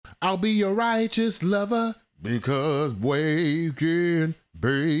I'll be your righteous lover because wake and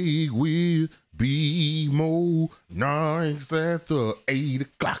bake will be more nice at the 8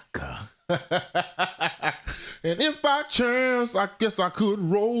 o'clock. And if by chance, I guess I could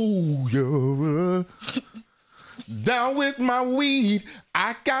roll you down with my weed.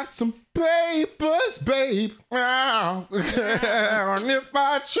 I got some papers, babe. And if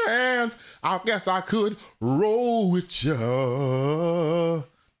by chance, I guess I could roll with you.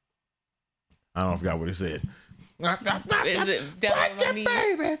 I forgot what it said. Is it down on my knees?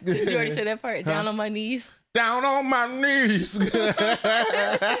 Baby. Did you already say that part? Down on my knees? Down on my knees.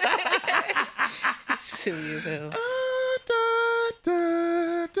 Silly as hell.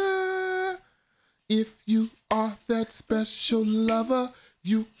 If you are that special lover,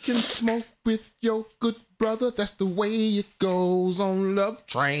 you can smoke with your good brother. That's the way it goes on Love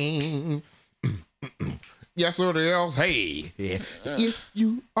Train. Yes, or else, hey. If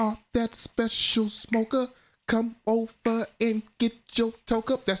you are that special smoker, come over and get your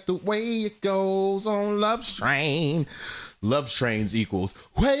toke up. That's the way it goes on Love Train. Love Trains equals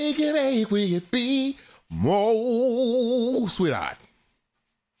wake and ache, will it be more, sweetheart?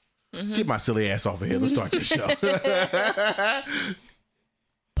 Mm-hmm. Get my silly ass off of here. Let's start this show.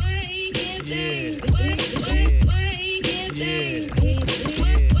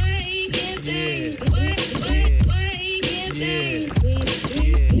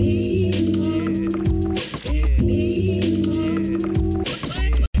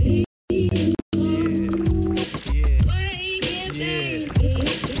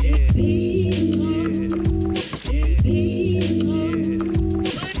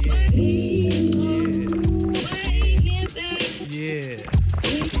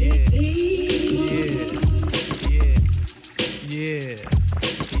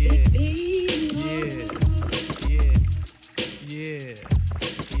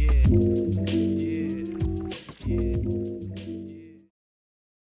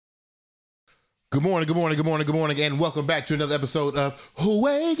 Good morning, and welcome back to another episode of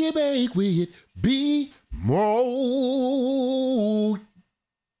Wake and Bake with Be Mo.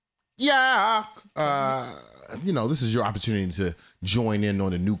 Yeah. This is your opportunity to join in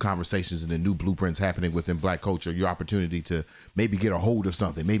on the new conversations and the new blueprints happening within Black culture. Your opportunity to maybe get a hold of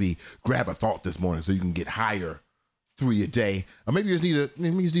something, maybe grab a thought this morning so you can get higher through your day. Or maybe you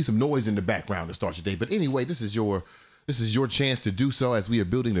just need some noise in the background to start your day. But anyway, this is your chance to do so as we are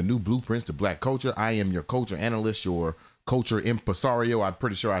building the new blueprints to Black culture. I am your culture analyst, your culture impresario. I'm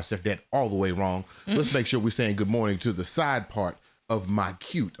pretty sure I said that all the way wrong. Let's make sure we're saying good morning to the side part of my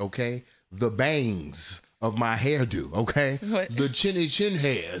cute, okay? The bangs of my hairdo, okay? What? The chinny chin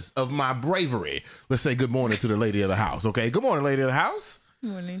hairs of my bravery. Let's say good morning to the lady of the house, okay? Good morning, lady of the house. Good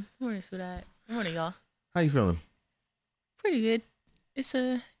morning. Good morning, sweetheart. Good morning, y'all. How you feeling? Pretty good. This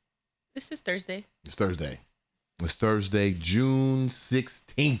is Thursday. It's Thursday. It's Thursday, June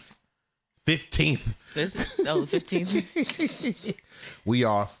 16th. 15th. 15th. We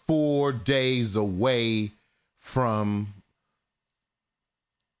are 4 days away from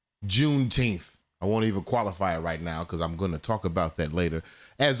Juneteenth. I won't even qualify it right now because I'm going to talk about that later.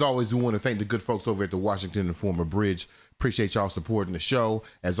 As always, we want to thank the good folks over at the Washington Informer Bridge. Appreciate y'all supporting the show.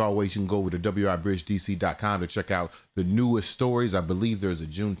 As always, you can go over to wibridgedc.com to check out the newest stories. I believe there's a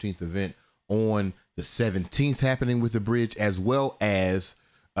Juneteenth event on the 17th happening with the bridge, as well as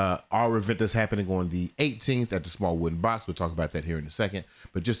our event that's happening on the 18th at the Small Wooden Box. We'll talk about that here in a second.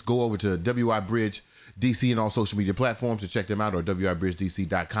 But just go over to WI DC and all social media platforms to check them out, or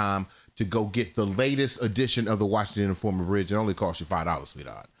wibridgedc.com to go get the latest edition of the Washington Informer Bridge. It only costs you $5,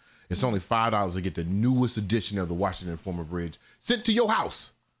 sweetheart. It's only $5 to get the newest edition of the Washington Informer Bridge sent to your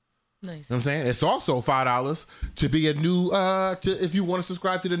house. Nice. You know what I'm saying? It's also $5 to be a new, if you want to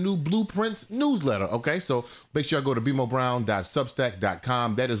subscribe to the new Blueprints newsletter. Okay, so make sure I go to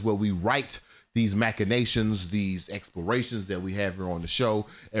bmobrown.substack.com. That is where we write these machinations, these explorations that we have here on the show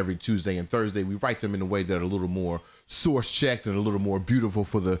every Tuesday and Thursday. We write them in a way that are a little more source checked and a little more beautiful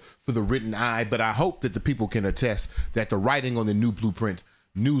for the written eye. But I hope that the people can attest that the writing on the new Blueprint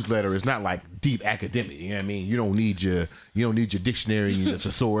newsletter is not like deep academic. You know what I mean? You don't need your dictionary and your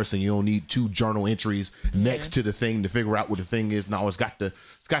thesaurus, and you don't need 2 journal entries next to the thing to figure out what the thing is. No, it's got the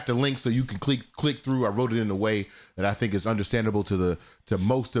link so you can click through. I wrote it in a way that I think is understandable to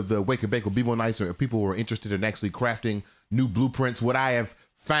most of the Wake and Bake with BMO Nights, or people who are interested in actually crafting new blueprints. What I have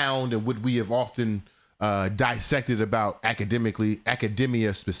found and what we have often dissected about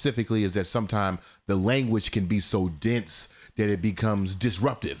academia specifically, is that sometimes the language can be so dense that it becomes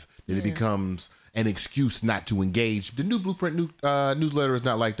disruptive, that it becomes an excuse not to engage. The new Blueprint newsletter is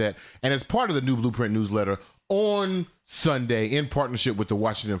not like that. And as part of the new Blueprint newsletter, on Sunday, in partnership with the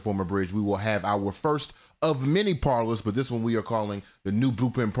Washington Informer Bridge, we will have our first of many parlors, but this one we are calling the New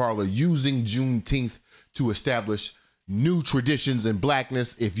Blueprint Parlor, using Juneteenth to establish new traditions in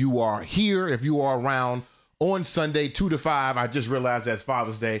Blackness. If you are here, if you are around on Sunday, 2 to 5, I just realized that's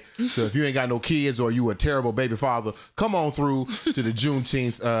Father's Day. So if you ain't got no kids or you a terrible baby father, come on through to the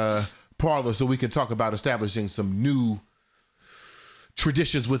Juneteenth parlor so we can talk about establishing some new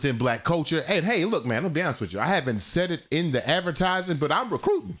traditions within Black culture. And hey, look, man, I'll be honest with you. I haven't said it in the advertising, but I'm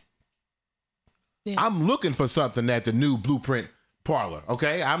recruiting. Yeah. I'm looking for something at the New Blueprint Parlor.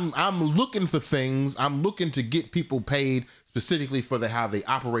 Okay, I'm looking for things. I'm looking to get people paid specifically for how they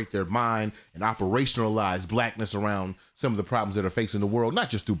operate their mind and operationalize Blackness around some of the problems that are facing the world, not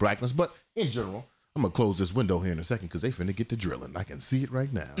just through Blackness, but in general. I'm gonna close this window here in a second because they finna get to drilling. I can see it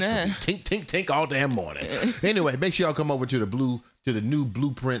right now. Tink, tink, tink all damn morning. Anyway, make sure y'all come over to the New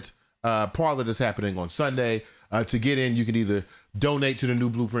Blueprint Parlor that's happening on Sunday. To get in, you can either donate to the New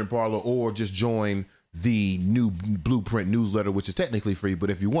Blueprint Parlor or just join the New Blueprint newsletter, which is technically free. But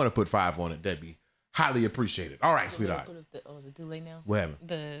if you want to put $5 on it, that'd be highly appreciated. All right, sweetheart. Is it too late now? What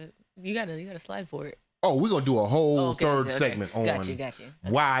happened? You gotta slide for it. Oh, we're gonna do a whole third segment on got you.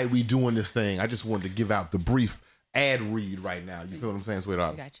 Why we doing this thing. I just wanted to give out the brief ad read right now. You feel what I'm saying,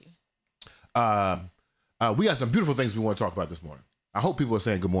 sweetheart? Got you. We got some beautiful things we want to talk about this morning. I hope people are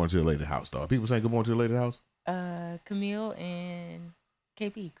saying good morning to the lady house, though. Are people saying good morning to the lady house? Camille and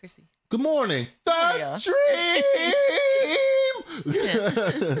KP, Chrissy. Good morning. The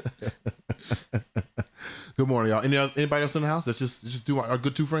dream. Good morning, y'all. Anybody else in the house? Let's just do our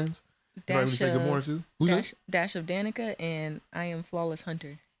good two friends. Anybody say good morning to? Who's this? Dash of Danica, and I am Flawless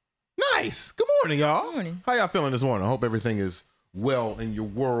Hunter. Nice. Good morning, y'all. Good morning. How y'all feeling this morning? I hope everything is well in your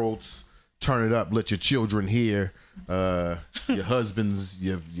worlds. Turn it up. Let your children hear. Your husbands,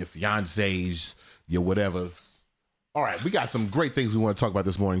 your fiancés, your whatevers. All right, we got some great things we want to talk about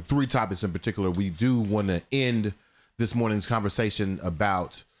this morning. 3 topics in particular. We do want to end this morning's conversation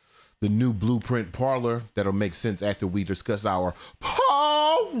about the New Blueprint Parlor. That'll make sense after we discuss our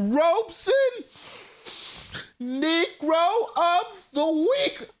Paul Robeson Negro of the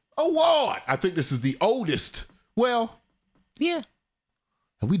Week award. I think this is the oldest. Well, yeah.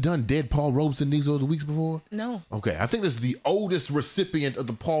 Have we done Dead Paul Robeson Negro of the Week before? No. Okay, I think this is the oldest recipient of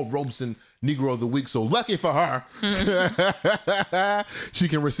the Paul Robeson Negro of the Week, so lucky for her, she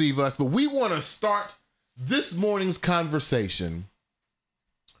can receive us. But we want to start this morning's conversation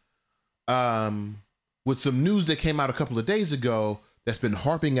with some news that came out a couple of days ago that's been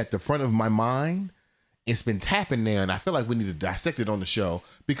harping at the front of my mind. It's been tapping there, and I feel like we need to dissect it on the show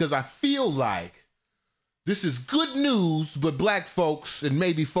because I feel like this is good news, but Black folks and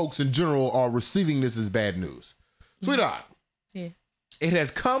maybe folks in general are receiving this as bad news. Sweetheart, yeah. It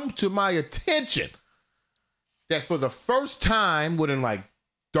has come to my attention that for the first time within like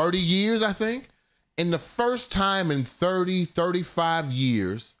 30 years, I think, in the first time in 30, 35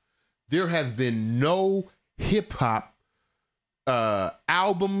 years, there have been no hip hop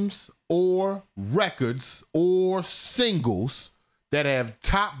albums or records or singles that have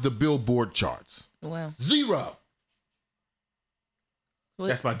topped the Billboard charts. Wow. 0.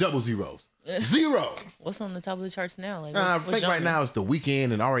 That's my double zeros. 0. What's on the top of the charts now? Like, I think right now it's The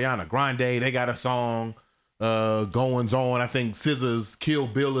Weeknd and Ariana Grande. They got a song, Goings On. I think SZA's Kill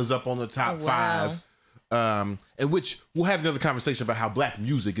Bill is up on the top 5. In which we'll have another conversation about how Black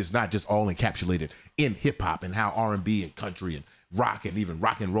music is not just all encapsulated in hip hop and how R&B and country and rock and even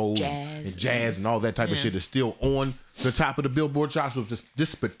rock and roll and jazz and all that type of shit is still on the top of the Billboard charts. With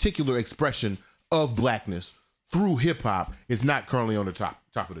this particular expression of Blackness through hip hop is not currently on the top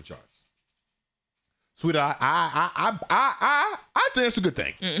of the charts. Sweetheart, I think that's a good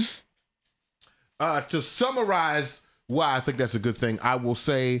thing. To summarize why I think that's a good thing, I will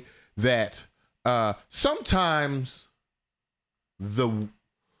say that sometimes the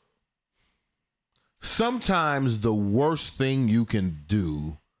worst thing you can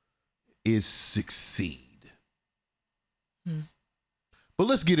do is succeed. But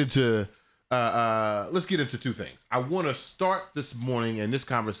let's get into 2 things. I want to start this morning and this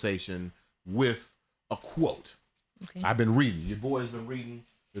conversation with a quote. Okay. I've been reading. Your boy has been reading.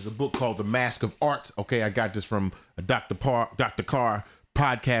 There's a book called The Mask of Art. Okay, I got this from a Dr. Carr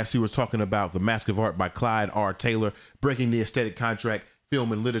podcast. He was talking about The Mask of Art by Clyde R. Taylor, breaking the aesthetic contract,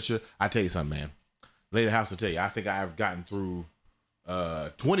 film and literature. I tell you something, man. Later House will tell you, I think I've gotten through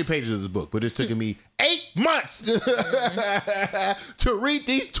 20 pages of the book, but it's taken me 8 months to read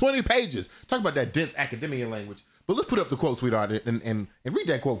these 20 pages. Talk about that dense academia language. But let's put up the quote, sweetheart, and read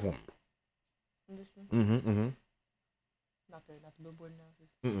that quote for me. This one? Mm-hmm. Not the Billboard analysis?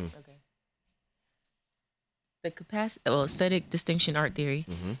 Mm-mm. Okay. Aesthetic distinction art theory.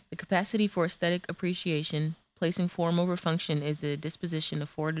 The capacity for aesthetic appreciation, placing form over function, is a disposition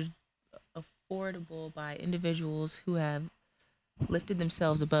affordable by individuals who have lifted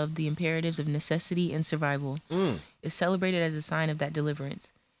themselves above the imperatives of necessity and survival. Is celebrated as a sign of that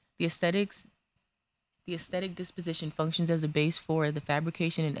deliverance. The aesthetic disposition functions as a base for the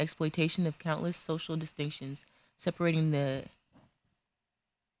fabrication and exploitation of countless social distinctions, separating the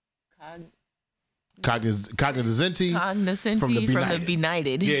cognoscenti from the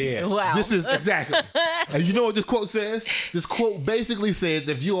benighted. Yeah. Wow. This is exactly. And you know what this quote says? This quote basically says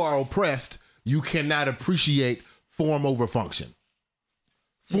if you are oppressed, you cannot appreciate form over function.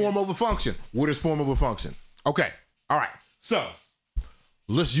 Form over function. What is form over function? Okay. All right. So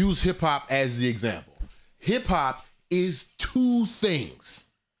let's use hip hop as the example. Hip hop is two things.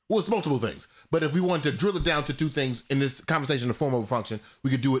 Well, it's multiple things. But if we want to drill it down to two things in this conversation of form over function, we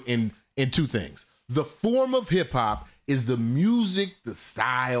could do it in two things. The form of hip hop is the music, the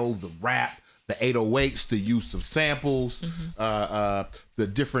style, the rap, the 808s, the use of samples, the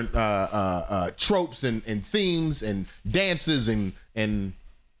different tropes and themes and dances and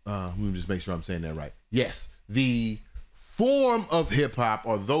let me just make sure I'm saying that right. Yes, the form of hip hop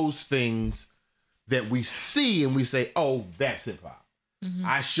are those things that we see and we say, oh, that's hip hop.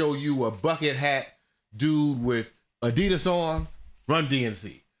 I show you a bucket hat dude with Adidas on, Run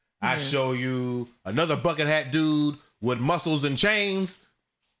DMC. I show you another bucket hat dude with muscles and chains,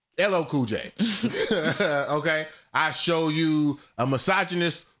 LL Cool J. Okay? I show you a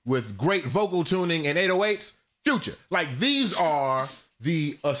misogynist with great vocal tuning and 808s, Future. Like, these are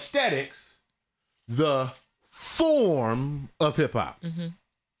the aesthetics, the form of hip hop.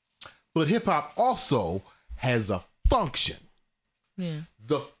 But hip hop also has a function.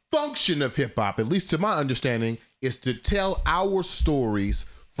 The function of hip hop, at least to my understanding, is to tell our stories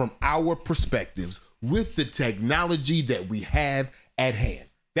from our perspectives with the technology that we have at hand.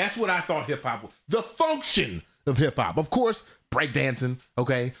 That's what I thought hip hop was. The function of hip hop. Of course, breakdancing,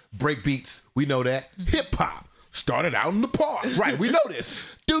 okay? Break beats, we know that. Hip hop started out in the park. Right, we know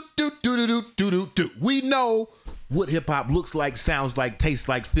this. Do, do, do, do, do, do, do, do. We know what hip hop looks like, sounds like, tastes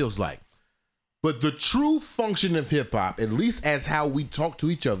like, feels like. But the true function of hip hop, at least as how we talk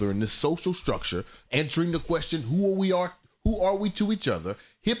to each other in this social structure, answering the question, who are we to each other?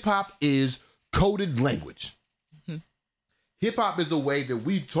 Hip hop is coded language. Hip hop is a way that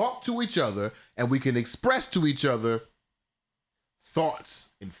we talk to each other and we can express to each other thoughts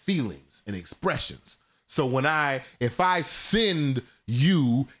and feelings and expressions. So if I send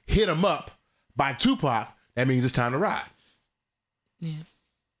you Hit 'Em Up by Tupac, that means it's time to ride. Yeah.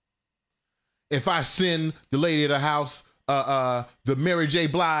 If I send the lady of the house, the Mary J.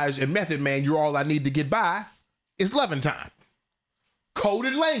 Blige and Method Man, You're All I Need to Get By, it's loving time.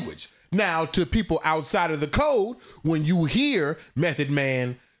 Coded language. Now, to people outside of the code, when you hear Method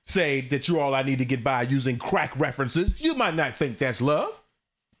Man say that you're all I need to get by using crack references, you might not think that's love,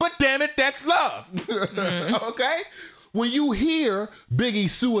 but damn it, that's love. Okay? When you hear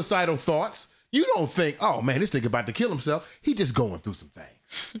Biggie's suicidal thoughts, you don't think, oh man, this nigga about to kill himself. He just going through some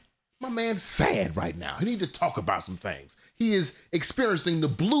things. My man's sad right now. He need to talk about some things. He is experiencing the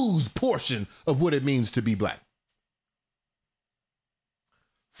blues portion of what it means to be black.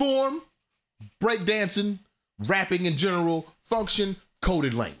 Form, breakdancing, rapping in general, function,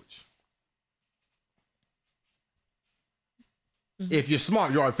 coded language. If you're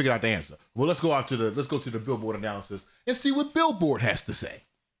smart, you already figured out the answer. Well, let's go to the Billboard analysis and see what Billboard has to say.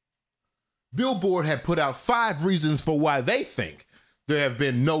 Billboard had put out 5 reasons for why they think there have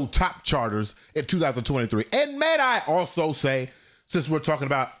been no top charters in 2023. And may I also say, since we're talking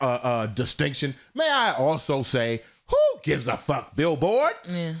about distinction, may I also say, who gives a fuck, Billboard?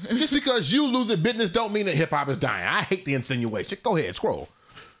 Yeah. Just because you losing business don't mean that hip hop is dying. I hate the insinuation. Go ahead, scroll.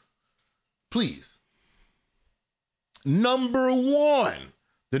 Please. Number 1.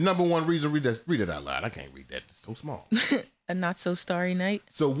 The number 1 reason, read it out loud. I can't read that. It's so small. A not so starry night.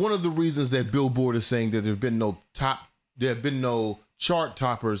 So one of the reasons that Billboard is saying that there have been no chart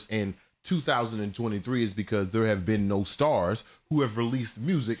toppers in 2023 is because there have been no stars who have released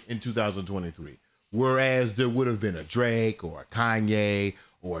music in 2023. Whereas there would have been a Drake or a Kanye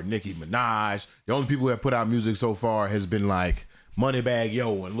or a Nicki Minaj. The only people who have put out music so far has been like Moneybagg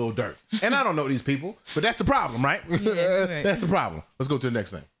Yo and Lil Durk. And I don't know these people, but that's the problem, right? Yeah, right. That's the problem. Let's go to the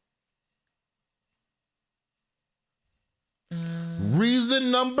next thing.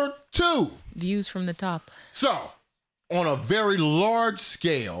 Reason number 2. Views from the top. So, on a very large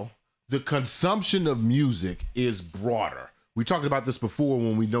scale, the consumption of music is broader. We talked about this before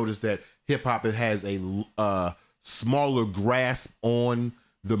when we noticed that hip hop has a smaller grasp on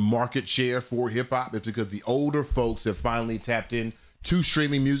the market share for hip hop. It's because the older folks have finally tapped in to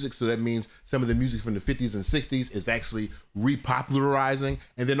streaming music. So that means some of the music from the 50s and 60s is actually repopularizing.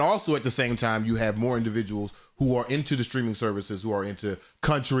 And then also at the same time, you have more individuals who are into the streaming services, who are into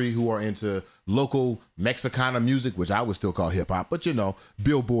country, who are into local Mexicana music, which I would still call hip hop. But, you know,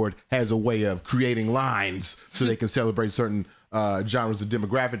 Billboard has a way of creating lines so they can celebrate certain genres of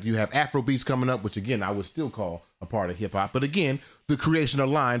demographic. You have Afrobeats coming up, which again, I would still call a part of hip hop. But again, the creation of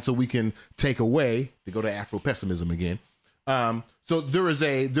lines so we can take away, to go to Afro pessimism again. So there is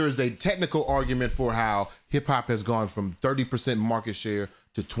a technical argument for how hip hop has gone from 30% market share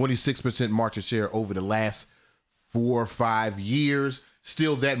to 26% market share over the last 4 or 5 years.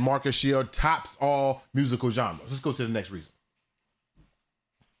 Still, that market share tops all musical genres. Let's go to the next reason.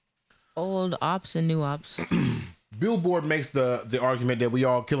 Old ops and new ops. Billboard makes the argument that we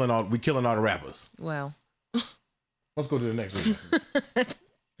killing all the rappers. Well, let's go to the next reason.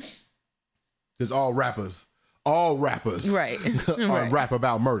 Because all rappers right. Rap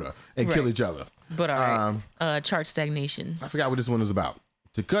about murder and kill each other. But all right, chart stagnation. I forgot what this one is about.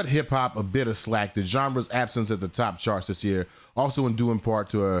 To cut hip-hop a bit of slack, the genre's absence at the top charts this year, also in due in part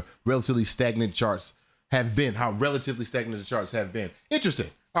to how relatively stagnant the charts have been. Interesting.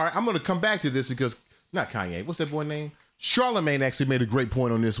 All right, I'm going to come back to this because, not Kanye, what's that boy name? Charlemagne actually made a great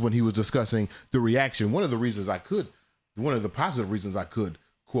point on this when he was discussing the reaction. One of the positive reasons I could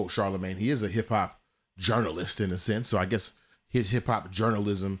quote Charlemagne, he is a hip-hop journalist in a sense, so I guess his hip-hop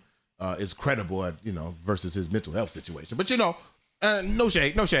journalism is credible at, versus his mental health situation. But no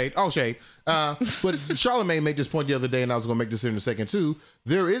shade, all shade. But Charlemagne made this point the other day, and I was going to make this in a second too.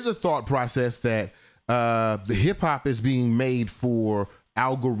 There is a thought process that the hip hop is being made for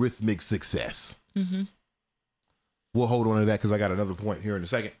algorithmic success. Mm-hmm. We'll hold on to that because I got another point here in a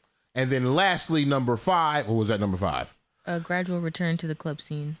second. And then lastly, number 5, or was that number 5? A gradual return to the club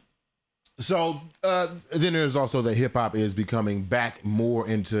scene. So then there's also that hip hop is becoming back more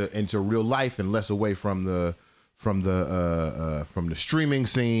into real life and less away from the streaming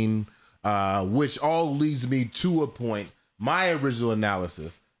scene, which all leads me to a point. My original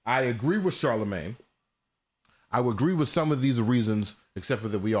analysis, I agree with Charlemagne. I would agree with some of these reasons, except for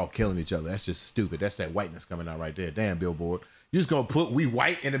that we all killing each other. That's just stupid. That's that whiteness coming out right there. Damn, Billboard, you just gonna put "we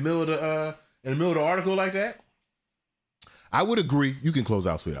white" in the middle of the article like that? I would agree. You can close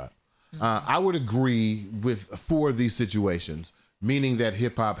out, sweetheart. I would agree with 4 of these situations, meaning that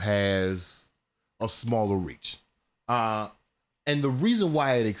hip hop has a smaller reach. And the reason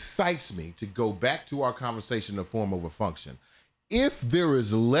why it excites me to go back to our conversation of form over function, if there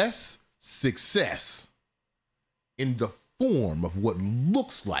is less success in the form of what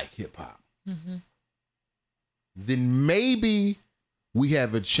looks like hip hop, then maybe we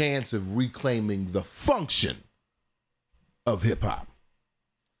have a chance of reclaiming the function of hip hop.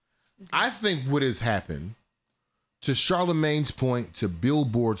 I think what has happened, to Charlemagne's point, to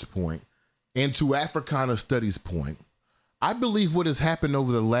Billboard's point, and to Africana Studies' point, I believe what has happened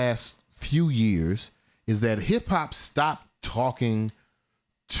over the last few years is that hip hop stopped talking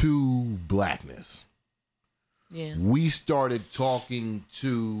to blackness. Yeah. We started talking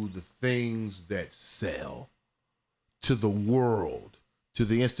to the things that sell, to the world, to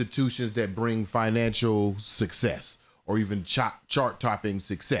the institutions that bring financial success, or even chart-topping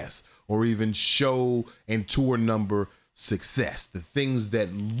success, or even show and tour number success. The things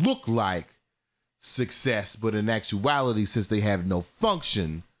that look like success, but in actuality, since they have no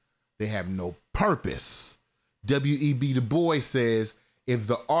function, they have no purpose. W.E.B. Du Bois says, if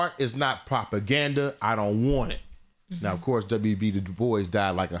the art is not propaganda, I don't want it. Mm-hmm. Now, of course, W.E.B. Du Bois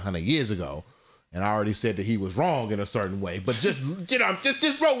died like 100 years ago, and I already said that he was wrong in a certain way, but just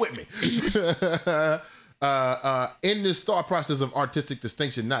roll with me. In this thought process of artistic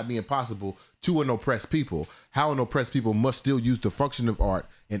distinction not being possible to an oppressed people, how an oppressed people must still use the function of art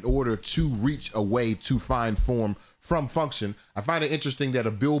in order to reach a way to find form from function. I find it interesting that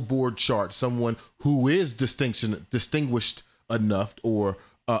a Billboard chart, someone who is distinguished enough, or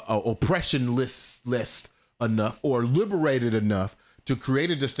oppressionless enough, or liberated enough to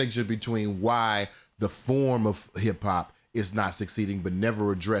create a distinction between why the form of hip hop is not succeeding, but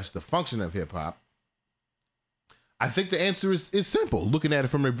never address the function of hip hop. I think the answer is simple. Looking at it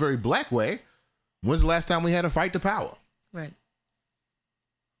from a very black way, when's the last time we had a fight to power? Right.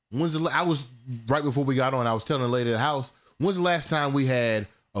 I was, right before we got on, I was telling the lady at the house, when's the last time we had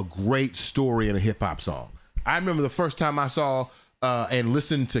a great story in a hip hop song? I remember the first time I saw and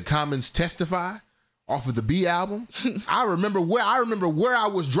listened to Common's Testify off of the B album. I remember where I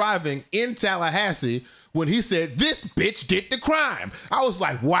was driving in Tallahassee when he said, "This bitch did the crime." I was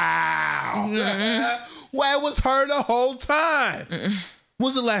like, wow. Mm-hmm. Well, it was her the whole time.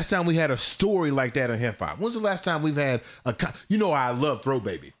 When's the last time we had a story like that in hip hop? When's the last time we've had I love Throw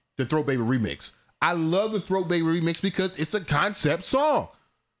Baby, the Throw Baby remix. I love the Throw Baby remix because it's a concept song.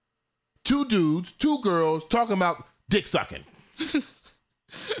 2 dudes, 2 girls talking about dick sucking.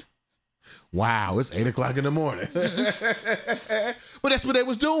 Wow, it's 8:00 in the morning. But that's what they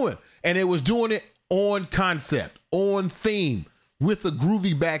was doing. And it was doing it on concept, on theme, with a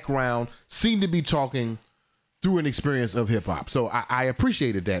groovy background, seemed to be talking through an experience of hip hop. So I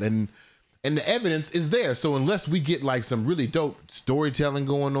appreciated that. And the evidence is there. So unless we get like some really dope storytelling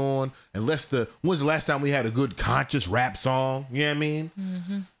going on, when's the last time we had a good conscious rap song? You know what I mean?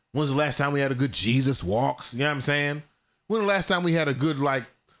 Mm-hmm. When's the last time we had a good Jesus Walks? You know what I'm saying? When's the last time we had a good like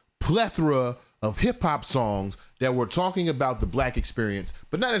plethora of hip hop songs that were talking about the black experience,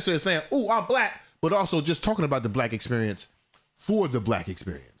 but not necessarily saying, "Oh, I'm black," but also just talking about the black experience for the black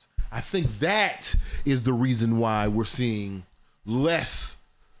experience. I think that is the reason why we're seeing less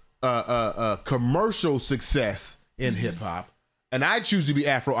commercial success in hip hop, and I choose to be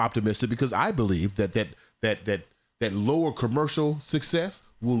Afro optimistic because I believe that lower commercial success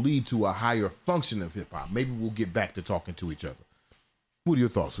will lead to a higher function of hip hop. Maybe we'll get back to talking to each other. What are your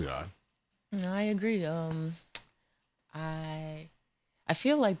thoughts, sweetheart? No, I agree. I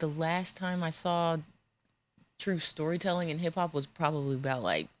feel like the last time I saw true storytelling in hip hop was probably about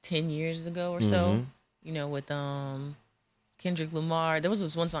like 10 years ago or so. You know, with Kendrick Lamar. There was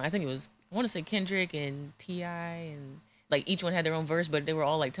this one song, I want to say Kendrick and T.I. and like each one had their own verse, but they were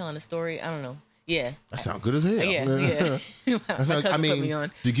all like telling a story. I don't know. Yeah. That sounds good as hell. Yeah. My cousin put me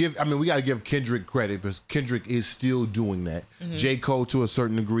on. We got to give Kendrick credit because Kendrick is still doing that. J. Cole, to a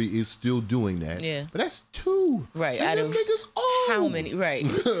certain degree, is still doing that. Yeah. But that's 2. Right. And out of niggas old. how many? Right.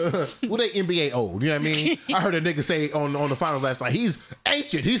 Well, they NBA old. You know what I mean? I heard a nigga say on the finals last night, he's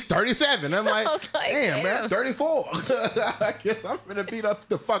ancient. He's 37. I'm like, damn, man, 34. I guess I'm going to beat up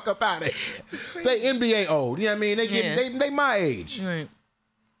the fuck up out of here. They NBA old. You know what I mean? They my age. Right.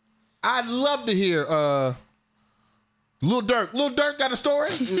 I'd love to hear Lil Durk. Lil Durk got a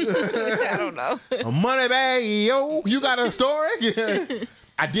story? I don't know. Money bag, yo, you got a story?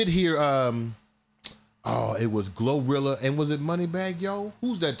 I did hear it was Glorilla, and was it Moneybag Yo?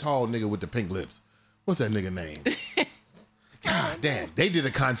 Who's that tall nigga with the pink lips? What's that nigga name? God damn. They did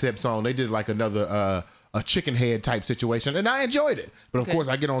a concept song. They did like another a chicken head type situation, and I enjoyed it. But of course,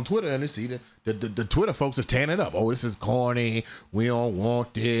 I get on Twitter and I see the Twitter folks is tearing it up. Oh, this is corny. We don't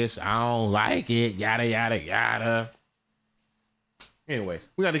want this. I don't like it. Yada yada yada. Anyway,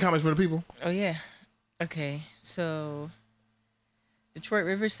 we got any comments from the people? Oh yeah. Okay, so Detroit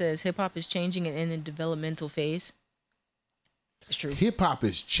River says hip hop is changing and in a developmental phase. It's true. Hip hop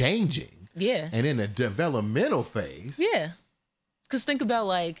is changing. Yeah. And in a developmental phase. Yeah. Because think about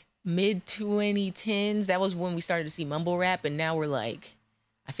like mid 2010s, that was when we started to see mumble rap, and now we're like,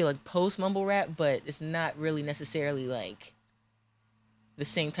 I feel like post mumble rap, but it's not really necessarily like the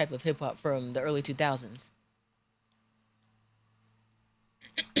same type of hip hop from the early 2000s.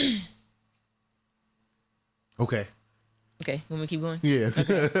 Okay. Okay, want me to keep going? Yeah.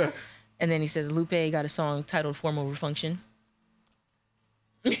 Okay. And then he says Lupe got a song titled Form Over Function.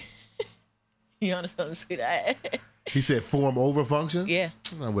 You on to something, sweet? He said form over function? Yeah.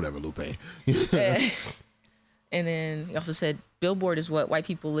 Whatever, Lupe. And then he also said Billboard is what white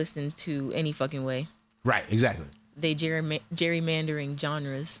people listen to any fucking way. Right, exactly. They gerrymandering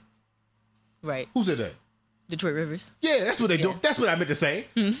genres. Right. Who said that? Detroit Rivers. Yeah, that's what they do. That's what I meant to say.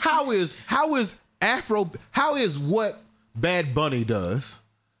 How is what Bad Bunny does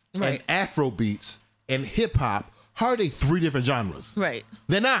and Afro beats and hip hop, how are they 3 different genres? Right.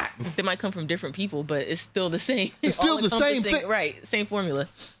 They're not. They might come from different people, but it's still the same. It's still the same thing. Right. Same formula.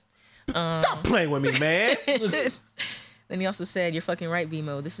 Stop playing with me, man. Then he also said, you're fucking right,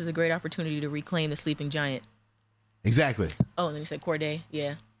 BMO. This is a great opportunity to reclaim the sleeping giant. Exactly. Oh, and then he said Corday.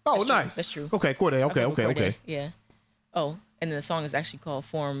 Yeah. Oh, That's nice. True. That's true. Okay, Corday. Okay. Yeah. Oh, and then the song is actually called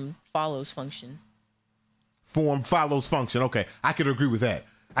Form Follows Function. Form follows function. Okay, I could agree with that.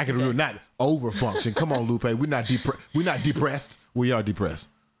 I could agree. Not over function. Come on, Lupe. We're not depressed. We are depressed.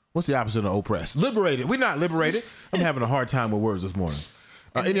 What's the opposite of oppressed? Liberated. We're not liberated. I'm having a hard time with words this morning.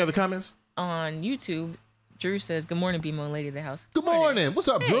 Any other comments? On YouTube, Drew says, good morning, BMO and Lady of the House. Good morning. What's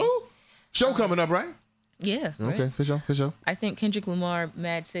up, Drew? Show coming up, right? Yeah. Okay, right? for sure. I think Kendrick Lamar,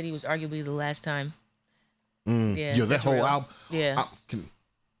 Mad City was arguably the last time. Yeah, that whole album. Yeah.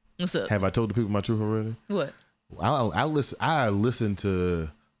 What's up? Have I told the people my truth already? What? I listened to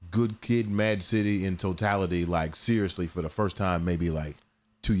Good Kid, Mad City in totality, like seriously, for the first time maybe like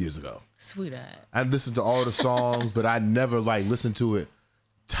 2 years ago. Sweetheart. I listened to all the songs, but I never like listened to it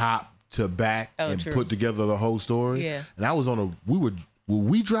top to back and true. put together the whole story. Yeah. And I was we were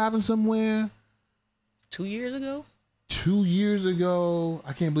we driving somewhere 2 years ago? 2 years ago?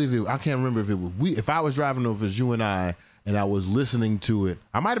 I can't believe it. I can't remember if it was we. If I was driving over, it was you and I was listening to it.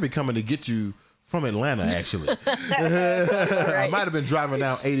 I might have been coming to get you from Atlanta, actually. I might have been driving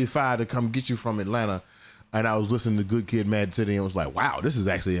down 85 to come get you from Atlanta, and I was listening to Good Kid, Mad City, and was like, "Wow, this is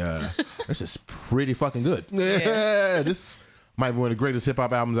actually this is pretty fucking good." Yeah. This might be one of the greatest hip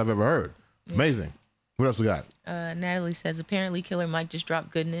hop albums I've ever heard. Amazing. What else we got? Natalie says apparently Killer Mike just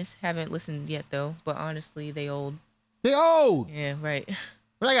dropped Goodness. Haven't listened yet though, but honestly, they old. They old. Yeah, right.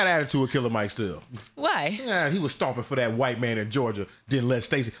 But I got an attitude with Killer Mike still. Why? Yeah, he was stomping for that white man in Georgia. Didn't let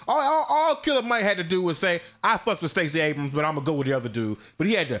Stacey. All Killer Mike had to do was say, "I fucked with Stacey Abrams, but I'm gonna go with the other dude." But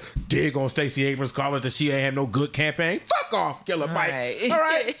he had to dig on Stacey Abrams, call her that she ain't had no good campaign. Fuck off, Killer Mike. All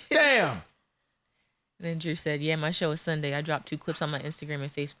right, damn. Then Drew said, "Yeah, my show is Sunday. I dropped 2 clips on my Instagram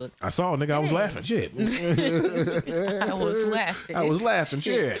and Facebook." I saw, nigga. I was laughing. Shit. I was laughing. I was laughing.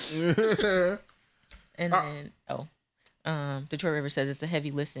 Shit. And then Detroit River says it's a heavy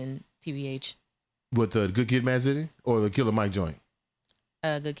listen, TBH. With the Good Kid, Mad City, or the Killer Mike joint?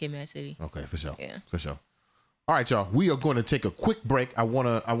 Good Kid, Mad City. Okay, for sure. Yeah, for sure. All right, y'all. We are going to take a quick break. I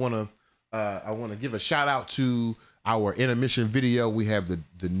wanna give a shout out to our intermission video. We have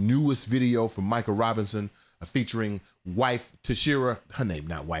the newest video from Michael Robinson featuring wife Tashira. Her name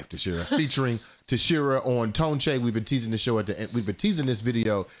not wife Tashira. Featuring Tashira on Tone Che. We've been teasing the show at the end. We've been teasing this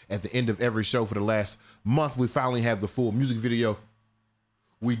video at the end of every show for the last month. We finally have the full music video.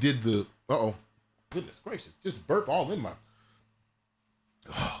 We did the goodness gracious, just burp all in my.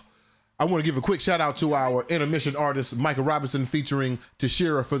 I want to give a quick shout out to our intermission artist, Michael Robinson, featuring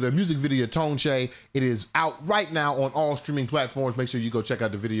Tashira for the music video Tone Che. It is out right now on all streaming platforms. Make sure you go check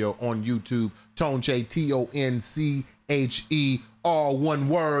out the video on YouTube. Tone Che, TONCHE, all one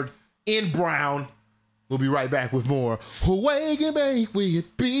word, in brown. We'll be right back with more. Where can make we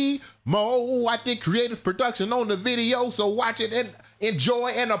it be more? I did creative production on the video, so watch it and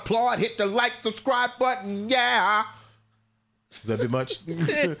enjoy and applaud. Hit the like, subscribe button, yeah. Is that a bit much?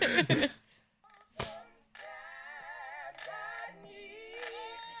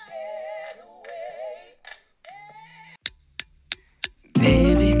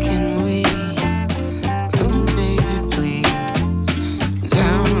 Baby, can we? Oh, baby, please.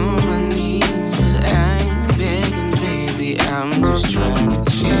 Down on my knees, but I ain't begging, baby. I'm just trying to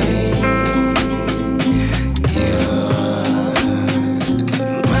change.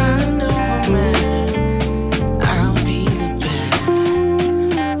 Mind over matter. I'll be the better.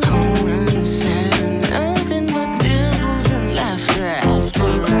 Home run the sad, nothing but dimples and laughter after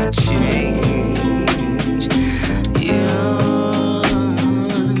I change.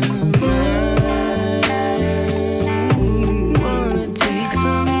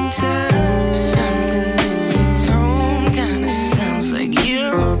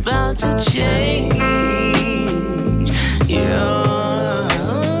 To change,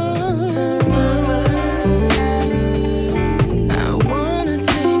 I wanna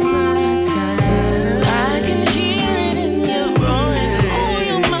take my time. I can hear it in your voice. Oh,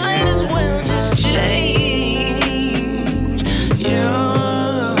 you might as well just change.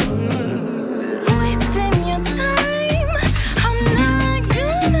 Wasting your time. I'm not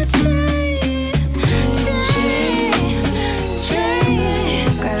gonna change.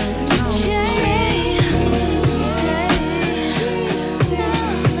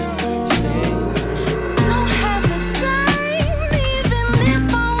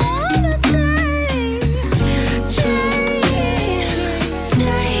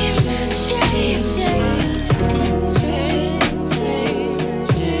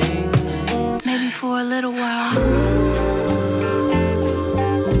 Maybe for a little while.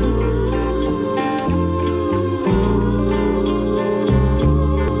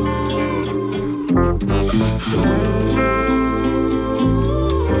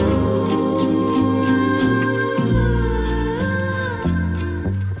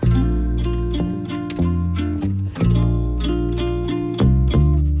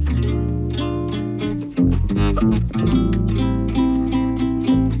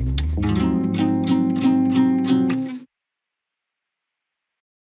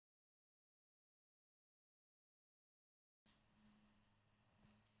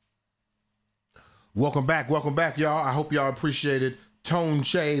 Welcome back, y'all. I hope y'all appreciated Tone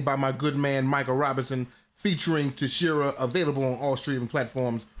Che by my good man Michael Robinson, featuring Tashira, available on all streaming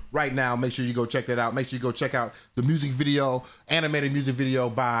platforms right now. Make sure you go check that out. Make sure you go check out the music video, animated music video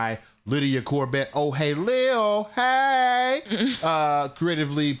by Lydia Corbett. Oh, hey, Lil, hey!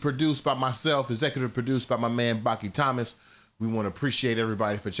 Creatively produced by myself, executive produced by my man Baki Thomas. We want to appreciate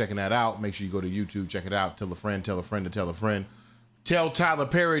everybody for checking that out. Make sure you go to YouTube, check it out. Tell a friend to tell a friend. Tell Tyler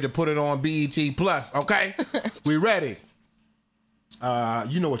Perry to put it on BET Plus, okay? We ready.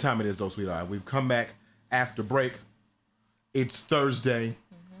 You know what time it is, though, sweetheart. We've come back after break. It's Thursday.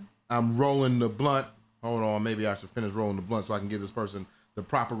 Mm-hmm. I'm rolling the blunt. Hold on, maybe I should finish rolling the blunt so I can give this person the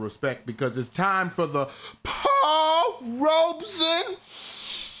proper respect because it's time for the Paul Robeson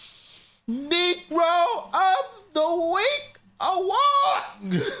Negro of the Week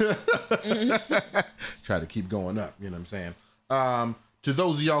Award. Try to keep going up, you know what I'm saying? To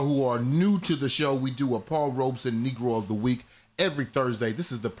those of y'all who are new to the show, we do a Paul Robeson Negro of the Week every Thursday.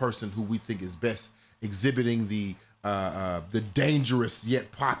 This is the person who we think is best exhibiting the dangerous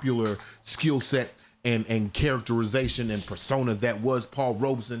yet popular skill set and characterization and persona that was Paul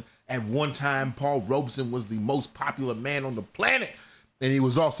Robeson. At one time, Paul Robeson was the most popular man on the planet, and he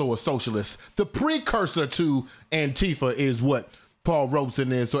was also a socialist. The precursor to Antifa is what Paul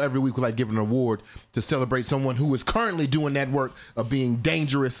Robeson is. So every week we like giving an award to celebrate someone who is currently doing that work of being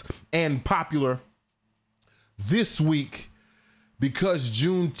dangerous and popular. This week, because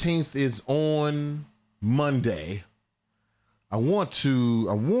Juneteenth is on Monday, I want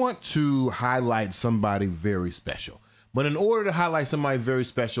to highlight somebody very special. But in order to highlight somebody very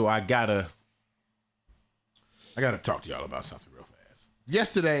special, I gotta talk to y'all about something real fast.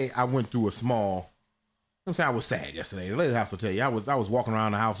 Yesterday, I went through a small. I'm saying I was sad yesterday. The lady house will tell you I was walking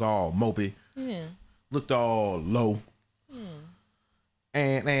around the house all mopey, looked all low,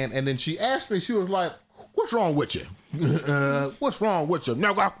 and then she asked me. She was like, "What's wrong with you? What's wrong with you?"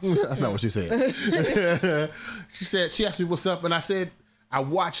 No, that's not what she said. She asked me what's up, and I said I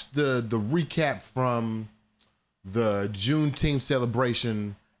watched the recap from the Juneteenth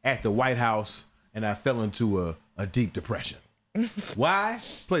celebration at the White House, and I fell into a deep depression. Why?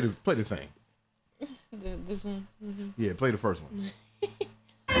 Play the thing. This one? Mm-hmm. Yeah, play the first one.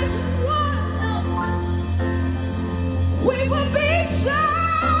 We will be sure.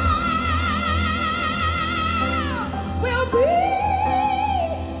 We'll be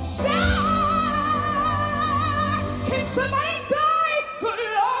sure. Can somebody say glory?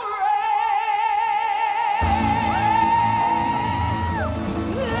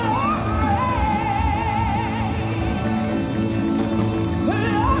 Glory.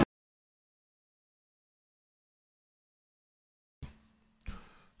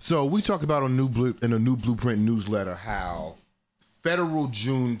 So we talked about in a new Blueprint newsletter how federal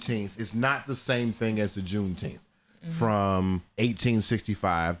Juneteenth is not the same thing as the Juneteenth from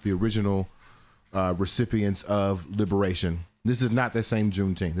 1865, the original recipients of liberation. This is not the same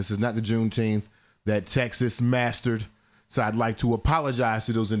Juneteenth. This is not the Juneteenth that Texas mastered. So I'd like to apologize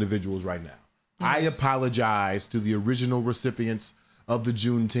to those individuals right now. I apologize to the original recipients of the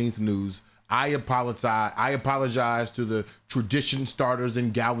Juneteenth news. I apologize to the tradition starters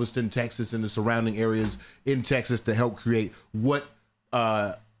in Galveston, Texas, and the surrounding areas in Texas to help create what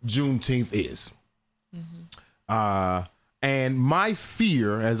Juneteenth is. And my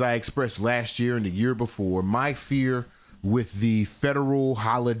fear, as I expressed last year and the year before, my fear with the federal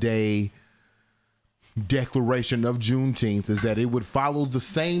holiday declaration of Juneteenth is that it would follow the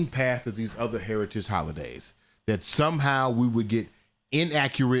same path as these other heritage holidays, that somehow we would get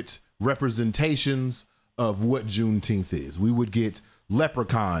inaccurate representations of what Juneteenth is. We would get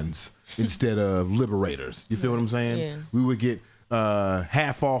leprechauns instead of liberators. You feel what I'm saying? Yeah. We would get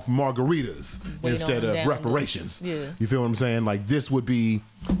half off margaritas instead of reparations. Yeah. You feel what I'm saying? Like this would be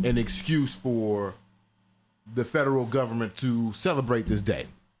an excuse for the federal government to celebrate this day.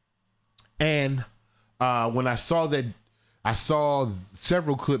 And when I saw that, I saw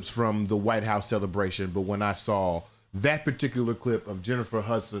several clips from the White House celebration, but when I saw that particular clip of Jennifer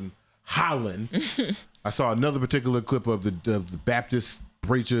Hudson Holland, I saw another particular clip of the Baptist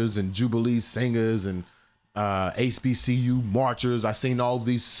preachers and Jubilee singers and HBCU marchers. I seen all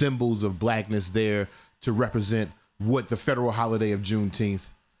these symbols of blackness there to represent what the federal holiday of Juneteenth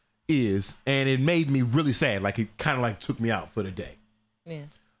is, and it made me really sad. Like it kind of like took me out for the day.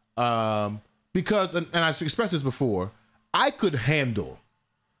 Yeah. Because, and I expressed this before, I could handle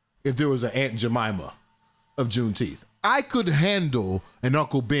if there was an Aunt Jemima of Juneteenth. I could handle an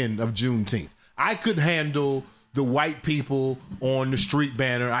Uncle Ben of Juneteenth. I could handle the white people on the street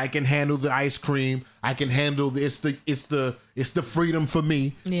banner. I can handle the ice cream. I can handle it's the freedom for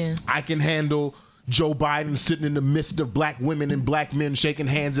me. Yeah. I can handle Joe Biden sitting in the midst of black women and black men shaking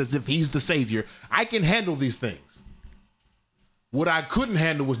hands as if he's the savior. I can handle these things. What I couldn't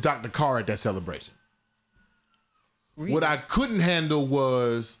handle was Dr. Carr at that celebration. Really? What I couldn't handle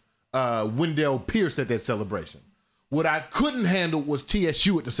was Wendell Pierce at that celebration. What I couldn't handle was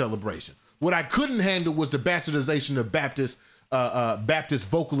TSU at the celebration. What I couldn't handle was the bastardization of Baptist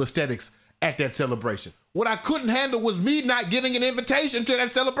vocal aesthetics at that celebration. What I couldn't handle was me not getting an invitation to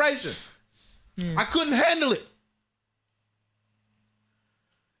that celebration. I couldn't handle it.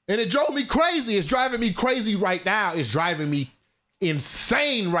 And it drove me crazy. It's driving me crazy right now. It's driving me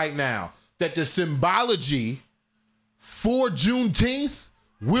insane right now that the symbology for Juneteenth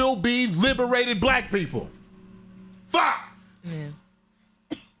will be liberated black people. Fuck! Yeah.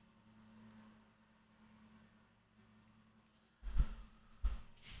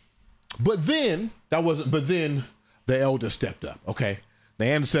 But then the elders stepped up, okay? The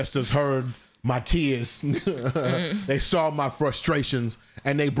ancestors heard my tears. They saw my frustrations,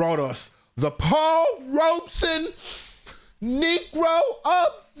 and they brought us the Paul Robeson Negro of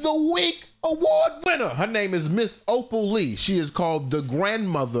the Week award winner. Her name is Miss Opal Lee. She is called the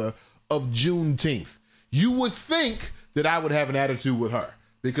grandmother of Juneteenth. You would think that I would have an attitude with her,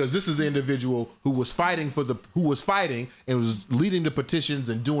 because this is the individual who was fighting and was leading the petitions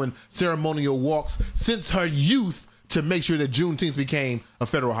and doing ceremonial walks since her youth to make sure that Juneteenth became a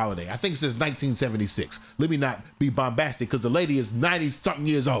federal holiday. I think since 1976. Let me not be bombastic, because the lady is 90-something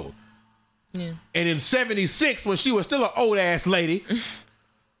years old. Yeah. And in 76, when she was still an old ass lady,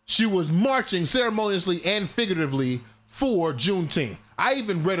 she was marching ceremoniously and figuratively for Juneteenth. I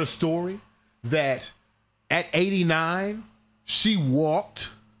even read a story that at 89, she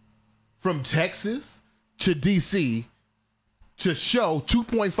walked from Texas to DC to show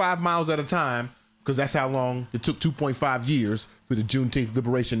 2.5 miles at a time, because that's how long it took, 2.5 years for the Juneteenth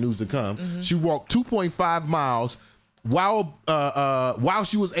Liberation News to come. Mm-hmm. She walked 2.5 miles while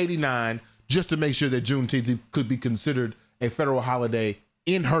she was 89, just to make sure that Juneteenth could be considered a federal holiday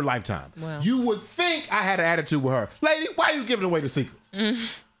in her lifetime. Wow. You would think I had an attitude with her. Lady, why are you giving away the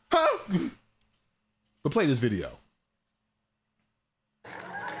secrets? Huh? But play this video.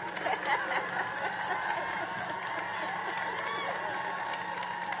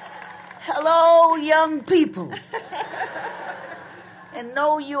 Hello, young people. And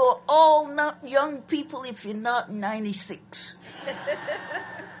no, you're all not young people if you're not 96.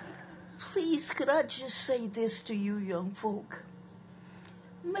 Please, could I just say this to you young folk?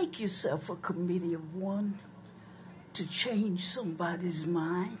 Make yourself a committee of one to change somebody's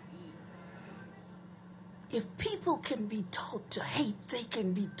mind. If people can be taught to hate, they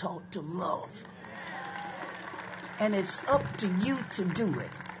can be taught to love. And it's up to you to do it.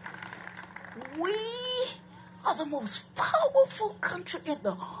 We are the most powerful country in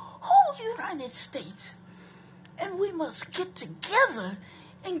the whole United States. And we must get together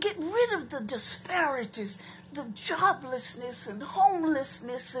and get rid of the disparities, the joblessness and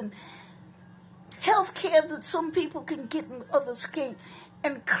homelessness and health care that some people can get and others can't,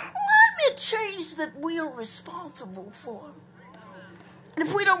 and climate change that we are responsible for. And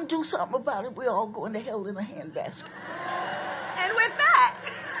if we don't do something about it, we're all going to hell in a handbasket. And with that,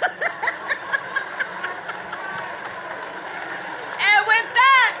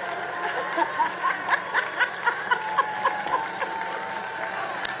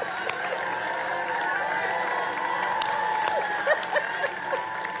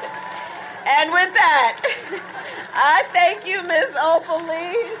 And with that, I thank you, Ms. Opal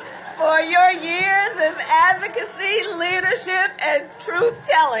Lee, for your years of advocacy, leadership, and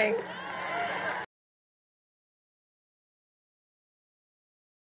truth-telling.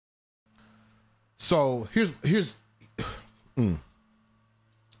 So here's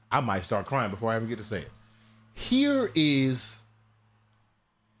I might start crying before I even get to say it. Here is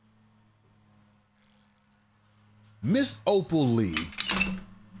Miss Opal Lee,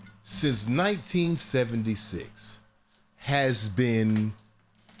 since 1976, has been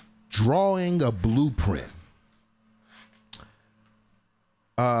drawing a blueprint,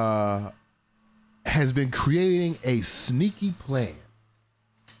 has been creating a sneaky plan,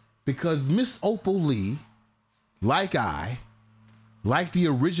 because Miss Opal Lee, like the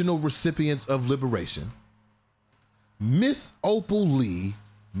original recipients of liberation, Miss Opal Lee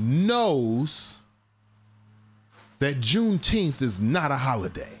knows that Juneteenth is not a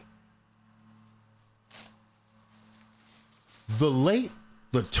holiday.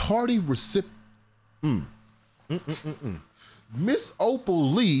 The tardy recipient, Miss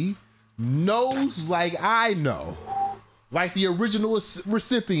Opal Lee knows, like I know, like the original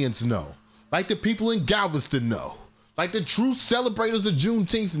recipients know, like the people in Galveston know, like the true celebrators of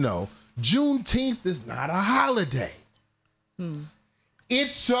Juneteenth know, Juneteenth is not a holiday.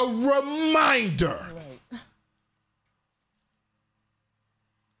 It's a reminder. Right.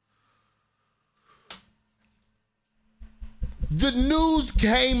 The news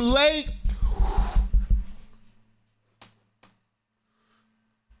came late.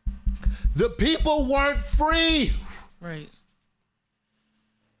 The people weren't free. Right.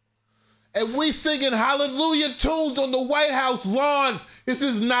 and we singing hallelujah tunes on the White House lawn. This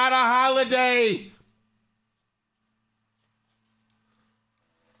is not a holiday.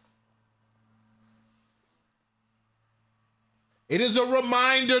 It is a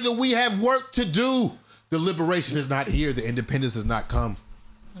reminder that we have work to do. The liberation is not here. The independence has not come.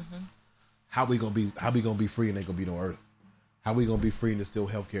 Mm-hmm. How we gonna be free and ain't gonna be no earth? How we gonna be free and there's still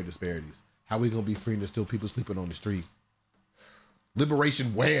healthcare disparities? How we gonna be free and there's still people sleeping on the street?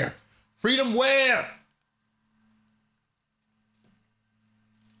 Liberation where? Freedom where?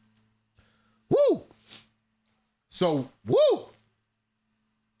 Woo! So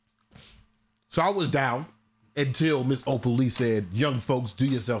I was down until Miss Opal Lee said, young folks, do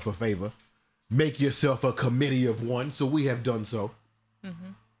yourself a favor. Make yourself a committee of one. So we have done so.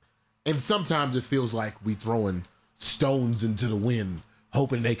 Mm-hmm. And sometimes it feels like we throwing stones into the wind,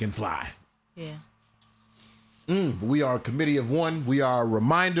 hoping they can fly. Yeah. But we are a committee of one. We are a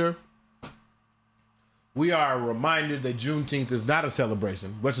reminder. We are a reminder that Juneteenth is not a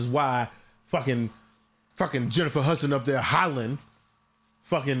celebration, which is why fucking Jennifer Hudson up there hollering,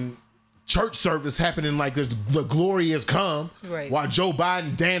 fucking church service happening like the glory has come, right, while Joe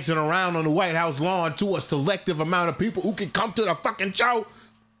Biden dancing around on the White House lawn to a selective amount of people who can come to the fucking show.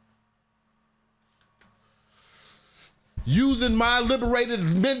 Using my liberated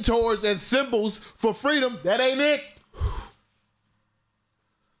mentors as symbols for freedom, that ain't it.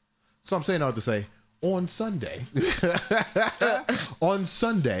 So I'm saying all to say, on Sunday,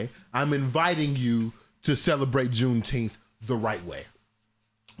 I'm inviting you to celebrate Juneteenth the right way.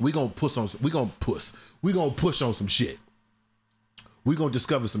 We gonna push on some shit. We gonna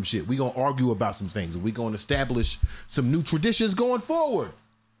discover some shit. We gonna argue about some things. We gonna establish some new traditions going forward.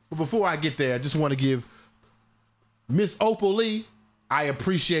 But before I get there, I just want to give Miss Opal Lee, I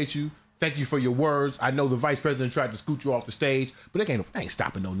appreciate you. Thank you for your words. I know the vice president tried to scoot you off the stage, but they ain't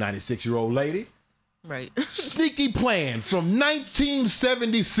stopping no 96-year-old lady. Right. Sneaky plan from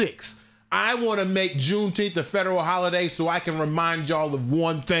 1976. I want to make Juneteenth a federal holiday so I can remind y'all of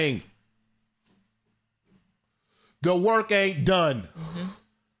one thing. The work ain't done. Mm-hmm.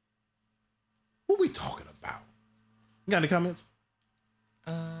 What we talking about? You got any comments?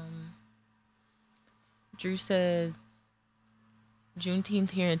 Drew says,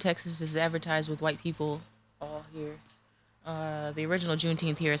 Juneteenth here in Texas is advertised with white people all here. The original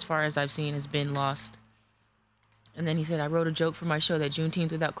Juneteenth here, as far as I've seen, has been lost. And then he said, I wrote a joke for my show that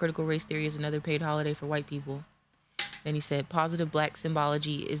Juneteenth without critical race theory is another paid holiday for white people. Then he said, positive black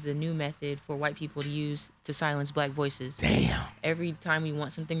symbology is the new method for white people to use to silence black voices. Damn. Every time we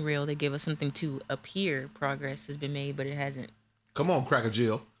want something real, they give us something to appear progress has been made, but it hasn't. Come on, Cracker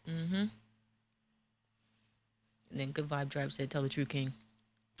Jill. Mm-hmm. And then Good Vibe Drive said, tell the true king.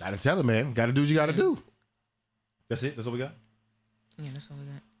 Gotta tell it, man. Gotta do what you gotta do. That's it? That's all we got? Yeah, that's all we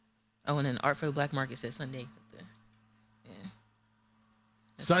got. Oh, and then Art for the Black Market said Sunday. Yeah.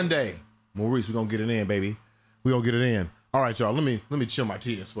 Sunday. Maurice, we're gonna get it in, baby. We're gonna get it in. All right, y'all. Let me chill my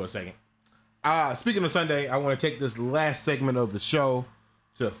tears for a second. Speaking of Sunday, I want to take this last segment of the show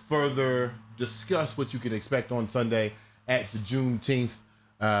to further discuss what you can expect on Sunday at the Juneteenth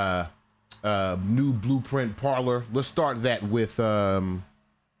new Blueprint Parlor. Let's start that with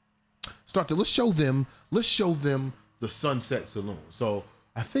let's show them the Sunset Saloon. So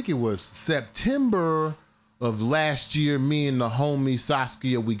I think it was September of last year, me and the homie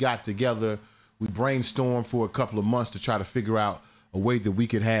Saskia, we got together. We brainstormed for a couple of months to try to figure out a way that we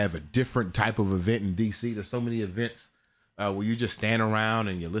could have a different type of event in DC. There's so many events where you just stand around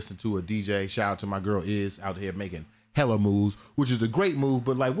and you listen to a DJ. Shout out to my girl Iz out here making hella moves, which is a great move,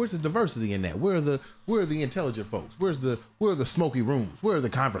 but like, where's the diversity in that? Where are the intelligent folks? Where are the smoky rooms? Where are the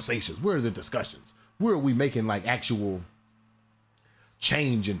conversations? Where are the discussions? Where are we making like actual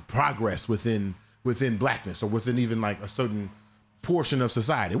change and progress within blackness or within even like a certain portion of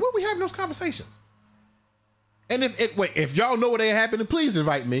society? Where are we having those conversations? And if y'all know where they happening, please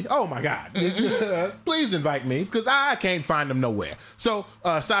invite me. Oh my God. Please invite me, because I can't find them nowhere. So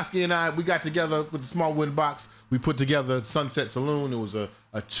Saskia and I, we got together with the Small Wooden Box. We put together Sunset Saloon. It was a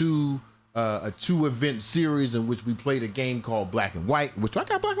two event series in which we played a game called Black and White. Which, I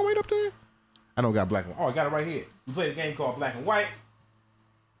got Black and White up there? I don't got Black and White. Oh, I got it right here. We played a game called Black and White.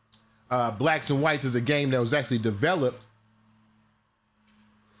 Blacks and Whites is a game that was actually developed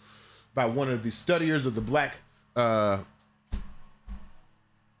by one of the studiers of the Black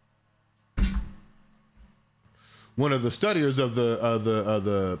one of the studiers of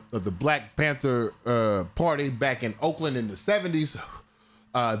the Black Panther Party back in Oakland in the 70s.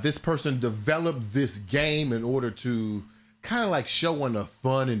 This person developed this game in order to kind of like show in a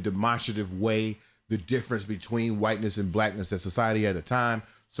fun and demonstrative way the difference between whiteness and blackness at society at the time.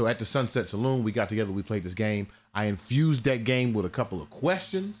 So at the Sunset Saloon, we got together, we played this game. I infused that game with a couple of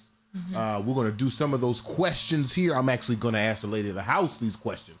questions. We're going to do some of those questions here. I'm actually going to ask the lady of the house these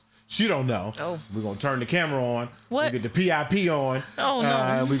questions. She don't know. Oh. We're going to turn the camera on. What? We'll get the PIP on. Oh, no.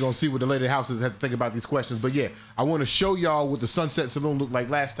 And we're going to see what the lady of the house has to think about these questions. But yeah, I want to show y'all what the Sunset Saloon looked like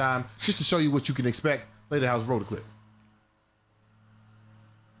last time, just to show you what you can expect. Lady of the house, roll the clip.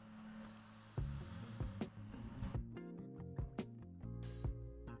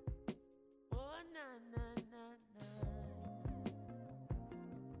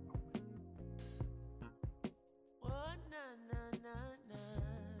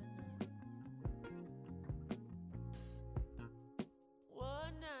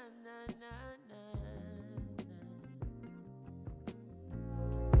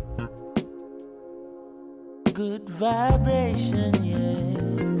 Good vibration, yeah.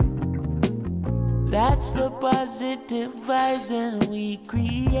 That's the positive vibes and we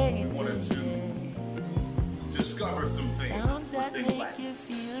create. Wanted to discover some things Sounds that within make you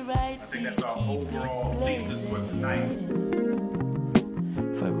blackness. feel right. I think that's our overall thesis for tonight.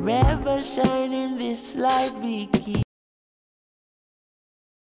 Forever shining this light we keep.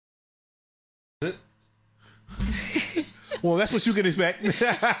 Well, that's what you can expect.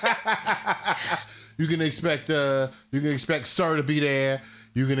 You can expect Sir to be there.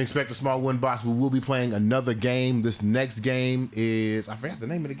 You can expect a small win box. We will be playing another game. This next game is, I forgot the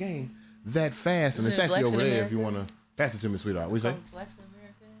name of the game that fast, and Is it's it actually Blacks over in there if you America? want to pass it to me, sweetheart. What you say? Blacks in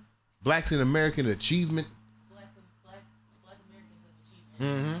America. Blacks in American Achievement. Black Americans of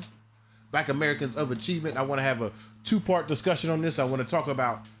Achievement. Black Americans of Achievement. I want to have a two-part discussion on this. I want to talk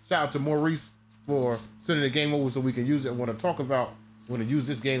about, shout out to Maurice for sending the game over so we can use it. I want to use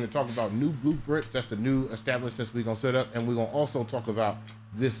this game to talk about new blueprints. That's the new establishments we're going to set up. And we're going to also talk about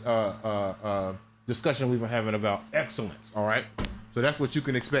this discussion we've been having about excellence. All right. So that's what you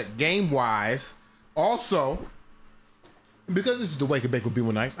can expect game-wise. Also, because this is the Wake and Bake with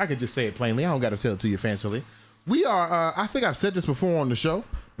Beamer Nights, I can just say it plainly. I don't got to tell it to you fancily. We are, I think I've said this before on the show,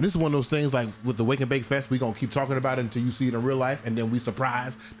 and this is one of those things like with the Wake and Bake Fest, we're going to keep talking about it until you see it in real life, and then we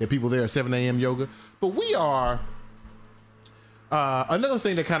surprised that people there at 7 a.m. yoga. But we are, another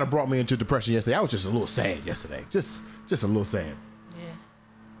thing that kind of brought me into depression yesterday, I was just a little sad yesterday. Just a little sad. Yeah.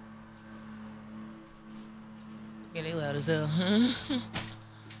 Yeah, they loud as hell.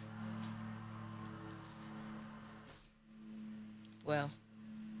 Well,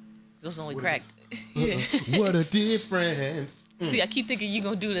 those only cracked. Yeah. What a difference. See, I keep thinking you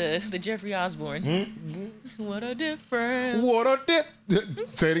gonna do the Jeffrey Osborne. What a difference. What a dip.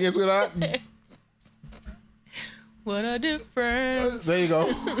 Say it again, sweetheart. What a difference. There you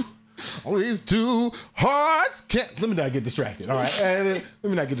go. Only these two hearts can't. Let me not get distracted. All right. Let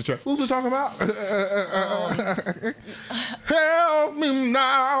me not get distracted. Who's we talking about? Help me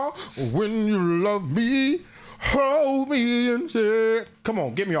now when you love me. Hold me and say, come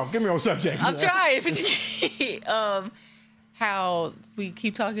on, get me on subject. I'm trying, but how we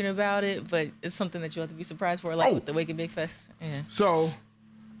keep talking about it, but it's something that you have to be surprised for, like with the Wake and Bake Fest. Yeah. So,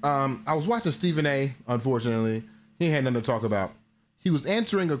 I was watching Stephen A. Unfortunately, he had nothing to talk about. He was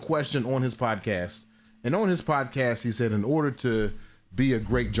answering a question on his podcast, and on his podcast, he said, in order to be a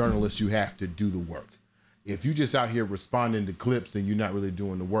great journalist, you have to do the work. If you just out here responding to clips, then you're not really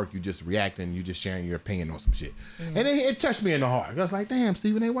doing the work. You're just reacting. You're just sharing your opinion on some shit. And it touched me in the heart. I was like, damn,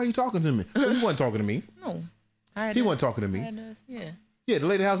 Stephen A., why are you talking to me? Well, he wasn't talking to me. No. He wasn't talking to me. Yeah. Yeah, the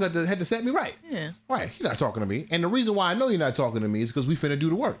lady house had to set me right. Yeah. Right. He's not talking to me. And the reason why I know you're not talking to me is because we finna do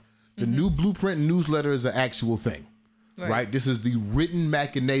the work. The new Blueprint newsletter is an actual thing. Right. This is the written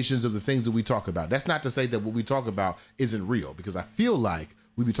machinations of the things that we talk about. That's not to say that what we talk about isn't real, because I feel like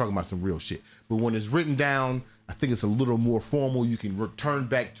we be talking about some real shit. But when it's written down, I think it's a little more formal. You can return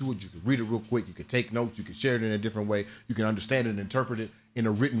back to it. You can read it real quick. You can take notes. You can share it in a different way. You can understand it and interpret it in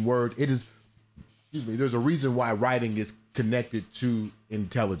a written word. It is, excuse me, there's a reason why writing is connected to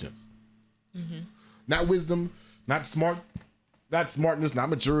intelligence. Not wisdom, not smartness, not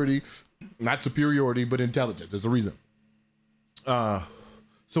maturity, not superiority, but intelligence. There's a reason.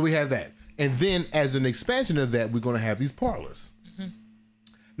 So we have that. And then as an expansion of that, we're going to have these parlors.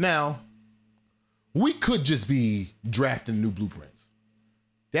 Now, we could just be drafting new blueprints.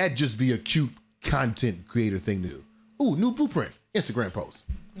 That'd just be a cute content creator thing to do. Ooh, new blueprint, Instagram post.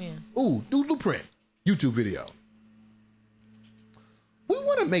 Yeah. Ooh, new blueprint, YouTube video. We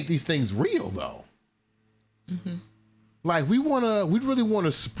want to make these things real though. Like we really want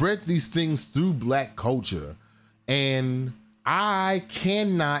to spread these things through Black culture, and I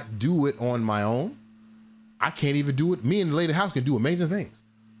cannot do it on my own. I can't even do it. Me and the lady house can do amazing things.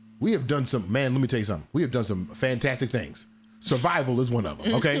 We have done some, man, let me tell you something. We have done some fantastic things. Survival is one of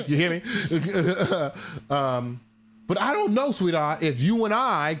them. Okay, you hear me? But I don't know, sweetheart, if you and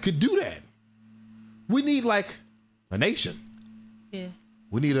I could do that. We need like a nation. Yeah.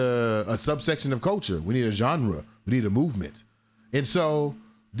 We need a subsection of culture. We need a genre. We need a movement. And so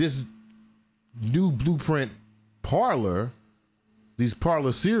this new Blueprint Parlor, these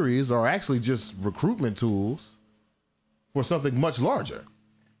Parlor series are actually just recruitment tools for something much larger.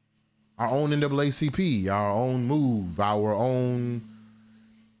 Our own NAACP, our own MOVE, our own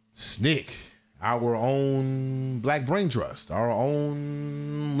SNCC, our own Black Brain Trust, our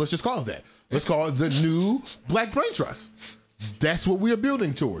own, let's just call it that. Let's call it the new Black Brain Trust. That's what we're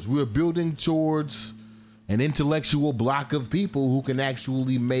building towards. We're building towards an intellectual block of people who can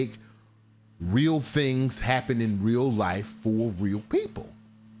actually make real things happen in real life for real people.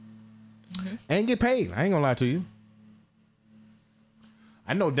 And get paid. I ain't gonna lie to you.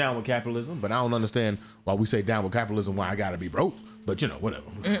 I know down with capitalism, but I don't understand why we say down with capitalism, why I gotta be broke. But you know, whatever.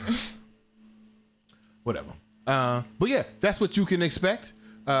 Whatever. But yeah, that's what you can expect.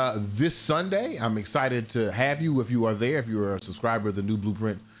 This Sunday, I'm excited to have you if you are there. If you're a subscriber of the New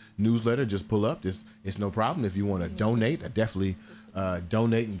Blueprint newsletter, just pull up. It's no problem. If you want to donate, definitely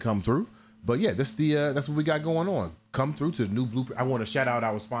donate and come through. But yeah, that's what we got going on. Come through to the New Blueprint. I want to shout out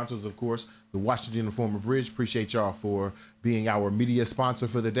our sponsors, of course, the Washington Informer Bridge. Appreciate y'all for being our media sponsor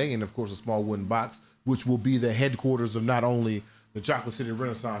for the day, and of course, a small wooden box, which will be the headquarters of not only the Chocolate City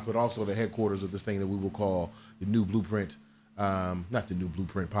Renaissance, but also the headquarters of this thing that we will call the New Blueprint. Not the New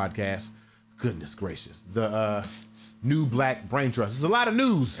Blueprint podcast. Goodness gracious, the New Black Brain Trust. There's a lot of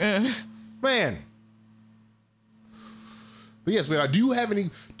news, man. But yes, do you have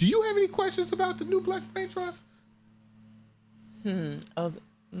any questions about the New Black Brain Trust? Oh,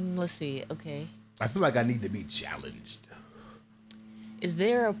 let's see. Okay. I feel like I need to be challenged. Is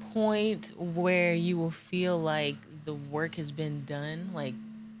there a point where you will feel like the work has been done, like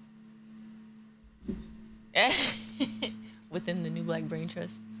within the New Black Brain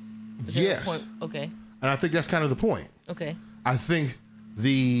Trust? Is there a point? Okay. And I think that's kind of the point. Okay. I think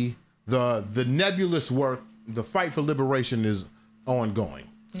the nebulous work, the fight for liberation is ongoing.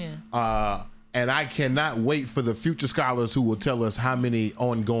 Yeah. And I cannot wait for the future scholars who will tell us how many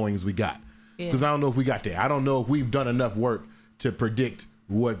ongoings we got. Because I don't know if we got there. I don't know if we've done enough work to predict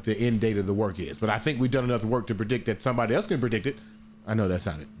what the end date of the work is. But I think we've done enough work to predict that somebody else can predict it. I know that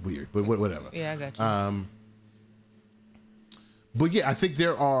sounded weird, but whatever. Yeah, I got you. But yeah, I think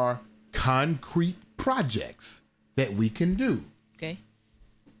there are concrete projects that we can do. Okay.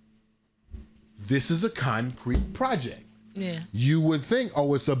 This is a concrete project. Yeah. You would think,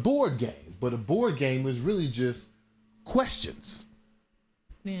 oh, it's a board game, but a board game is really just questions.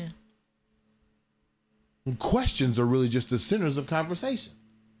 Yeah. And questions are really just the centers of conversation.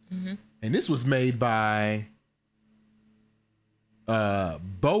 Mm-hmm. And this was made by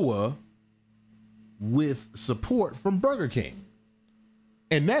BOA with support from Burger King.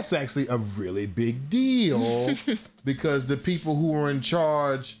 And that's actually a really big deal because the people who were in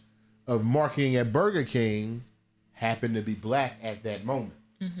charge of marketing at Burger King happened to be Black at that moment.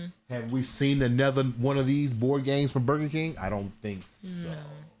 Mm-hmm. Have we seen another one of these board games from Burger King? I don't think so. No.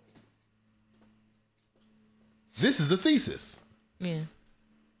 This is a thesis. Yeah.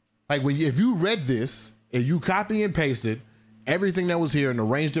 Like if you read this and you copy and pasted everything that was here and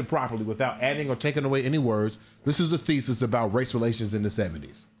arranged it properly without adding or taking away any words, this is a thesis about race relations in the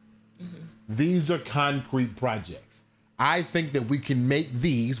 70s. Mm-hmm. These are concrete projects. I think that we can make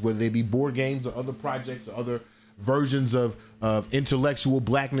these, whether they be board games or other projects or other versions of intellectual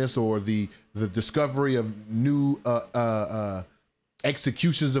Blackness or the discovery of new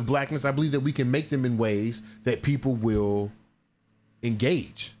executions of Blackness. I believe that we can make them in ways that people will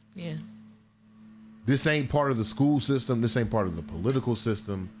engage. Yeah. This ain't part of the school system. This ain't part of the political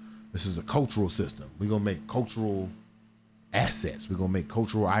system. This is a cultural system. We're going to make cultural assets. We're going to make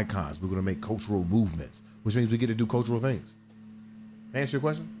cultural icons. We're going to make cultural movements, which means we get to do cultural things. Answer your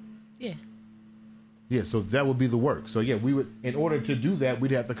question? Yeah. Yeah, so that would be the work. So yeah, we would, in order to do that,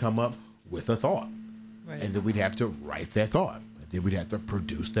 we'd have to come up with a thought. Right. And then we'd have to write that thought. And then we'd have to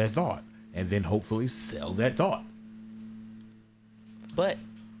produce that thought. And then hopefully sell that thought. But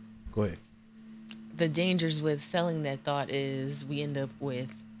go ahead. The dangers with selling that thought is we end up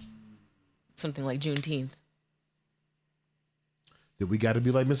with something like Juneteenth. That we got to be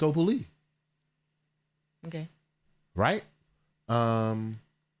like Miss Opal Lee. Okay. Right?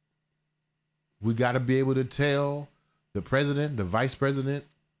 We got to be able to tell the president, the vice president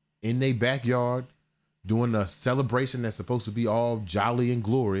in their backyard doing a celebration that's supposed to be all jolly and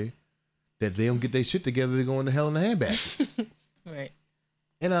glory that they don't get their shit together, they're going to hell in a handbasket. Right.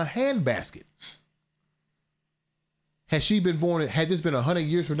 In a handbasket. Had this been 100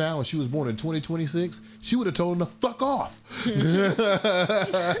 years from now and she was born in 2026, she would have told him to fuck off.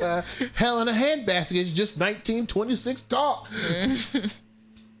 Hell in a handbasket is just 1926 talk. I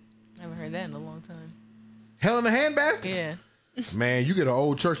haven't heard that in a long time. Hell in a handbasket? Yeah. Man, you get an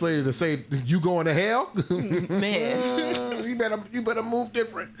old church lady to say you going to hell? Man. you better move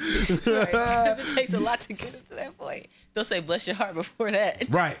different. Right. 'Cause it takes a lot to get them to that point. They'll say bless your heart before that.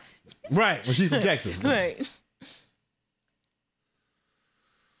 Right. When she's from Texas. Right.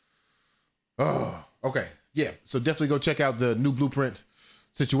 Oh, okay. Yeah. So definitely go check out the new Blueprint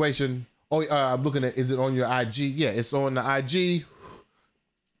situation. Oh, I'm looking at, is it on your IG? Yeah, it's on the IG.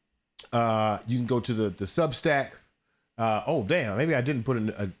 You can go to the Substack. Oh, damn. Maybe I didn't put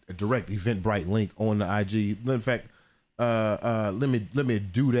a direct Eventbrite link on the IG. In fact, let me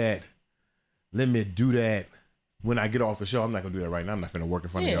do that. Let me do that when I get off the show. I'm not gonna do that right now. I'm not gonna work in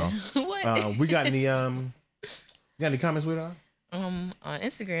front of y'all. What? We got any comments with her? On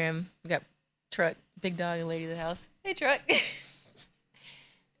Instagram, we got Truck, Big Dog and Lady of the House. Hey, Truck.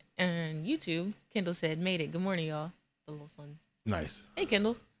 And YouTube, Kendall said, made it. Good morning, y'all. The little son. Nice. Hey,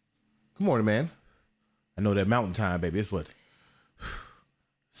 Kendall. Good morning, man. I know that mountain time, baby. It's what?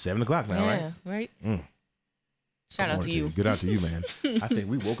 7 o'clock now, right? Yeah, right? Mm. Shout out to you. Good out to you, man. I think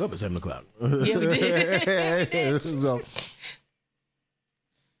we woke up at 7 o'clock. Yeah, we did. So,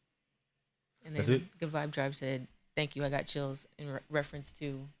 And That's then it? Good Vibe Drive said, thank you. I got chills in reference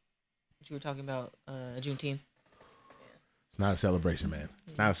to what you were talking about, Juneteenth. it's not a celebration, man.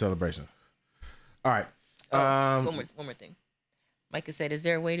 It's not a celebration. All right. One more thing. Micah said, is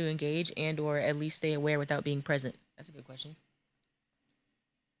there a way to engage and or at least stay aware without being present? That's a good question.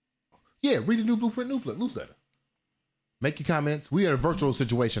 Yeah, read the new Blueprint newsletter. Make your comments. We are in a virtual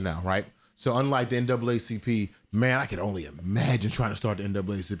situation now, right? So unlike the NAACP, man, I could only imagine trying to start the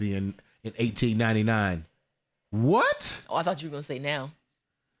NAACP in 1899. What? Oh, I thought you were going to say now.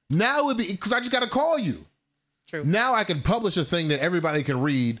 Now it would be, because I just got to call you. True. Now I can publish a thing that everybody can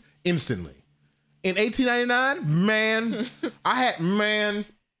read instantly. In 1899, man, I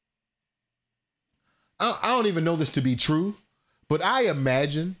don't even know this to be true, but I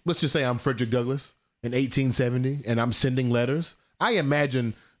imagine, let's just say I'm Frederick Douglass in 1870 and I'm sending letters. I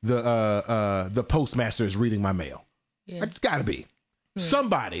imagine the postmaster is reading my mail. Yeah. It's got to be.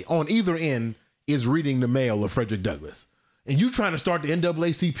 Somebody on either end is reading the mail of Frederick Douglass. And you trying to start the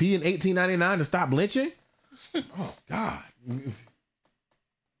NAACP in 1899 to stop lynching? Oh, God.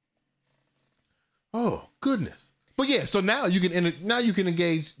 Oh, goodness. But yeah, so now you can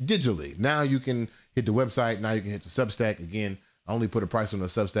engage digitally. Now you can hit the website. Now you can hit the Substack. Again, I only put a price on the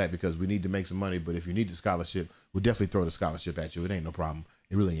Substack because we need to make some money. But if you need the scholarship, we'll definitely throw the scholarship at you. It ain't no problem.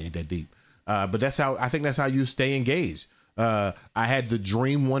 It really ain't that deep. But I think that's how you stay engaged. I had the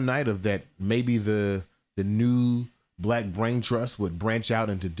dream one night of that maybe the new Black Brain Trust would branch out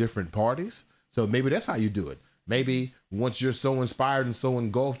into different parties. So maybe that's how you do it. Maybe once you're so inspired and so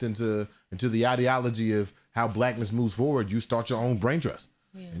engulfed into the ideology of how blackness moves forward, you start your own brain trust.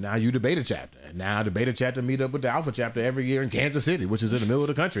 Yeah. And now you debate a chapter. And now the beta chapter meet up with the alpha chapter every year in Kansas City, which is in the middle of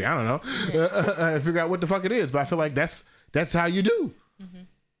the country. I don't know. Figure out what the fuck it is. But I feel like that's how you do. Mm-hmm.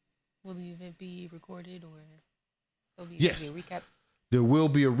 Will the event be recorded or will be yes. a recap? There will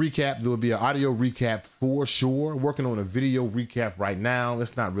be a recap. There will be an audio recap for sure. Working on a video recap right now.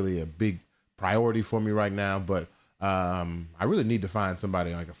 It's not really a big priority for me right now, but I really need to find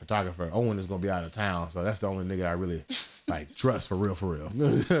somebody like a photographer. Owen is gonna be out of town, so that's the only nigga I really like trust for real.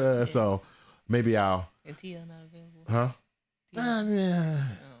 So maybe I'll. And TL not available. Huh? TL.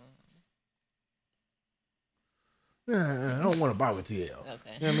 Yeah. I don't want to buy with TL.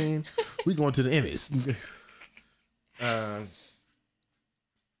 Okay. You know what I mean? We going to the Emmys.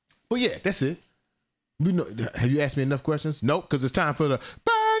 But yeah, that's it. We know. Have you asked me enough questions? Nope, because it's time for the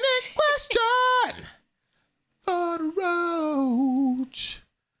burning question for the roach.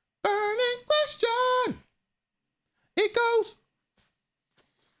 Burning question. It goes.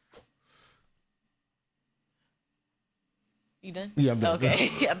 You done? Yeah, I'm done. Okay.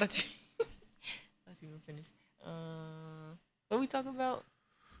 I thought you were finished. What we talk about?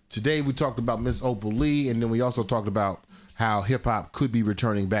 Today we talked about Miss Opal Lee, and then we also talked about how hip hop could be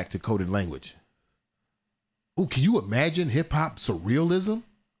returning back to coded language. Oh, can you imagine hip hop surrealism?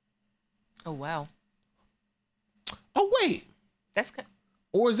 Oh wow. Oh wait, That's.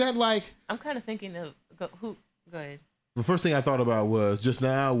 or is that like? I'm kind of thinking of Go ahead. The first thing I thought about was just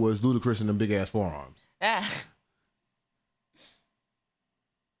now was Ludacris and them big ass forearms. Ah.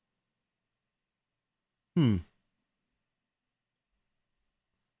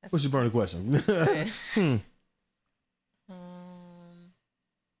 What's your burning question?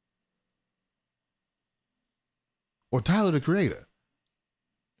 or Tyler the Creator?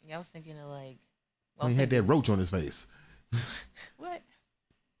 Yeah, I was thinking of like. He had that roach on his face. What?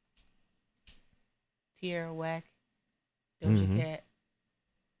 Tierra Whack, Doja Cat,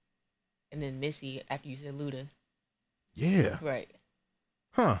 and then Missy after you said Luda. Yeah. Right.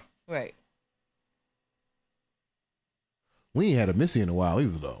 Huh. Right. We ain't had a Missy in a while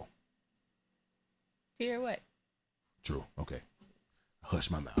either, though. Tierra Whack. True. Okay.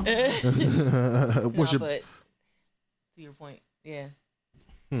 Hush my mouth. But to your point, yeah.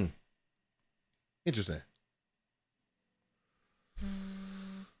 Interesting.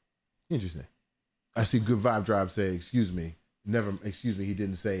 Interesting. I see Good Vibe Drive say, excuse me. He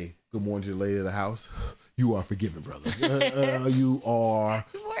didn't say good morning to the lady of the house. You are forgiven, brother. You are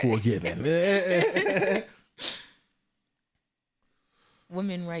forgiven.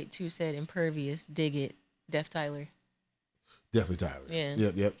 Women Right Too said Impervious, Dig It, Def Tyler. Definitely Tyler. Yeah.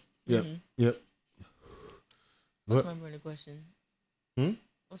 Yep. What's my burning question?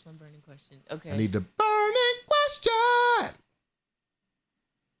 What's my burning question? Okay. I need the burning question.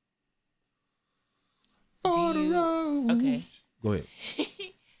 Okay. Go ahead.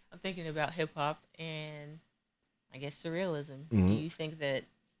 I'm thinking about hip hop and I guess surrealism. Mm-hmm. Do you think that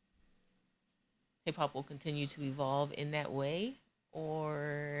hip hop will continue to evolve in that way?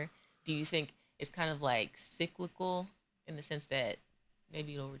 Or do you think it's kind of like cyclical in the sense that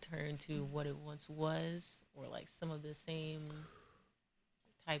maybe it'll return to what it once was, or like some of the same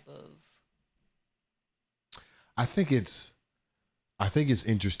type of? I think it's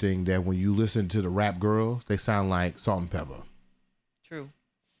interesting that when you listen to the rap girls, they sound like Salt and Pepper. True.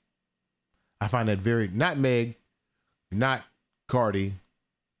 I find that very, not Meg, not Cardi,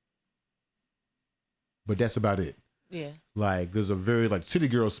 but that's about it. Yeah. Like there's a very, like City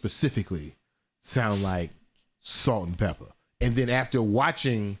Girls specifically sound like Salt and Pepper. And then after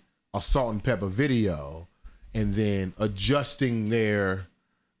watching a Salt and Pepper video and then adjusting their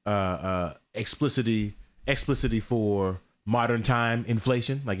explicitity for modern time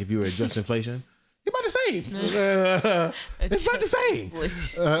inflation, like if you were adjusting inflation, it's about the same. It's about the same.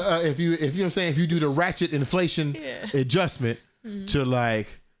 If you know what I'm saying, if you do the ratchet inflation adjustment to like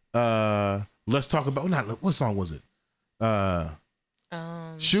let's talk about what song was it?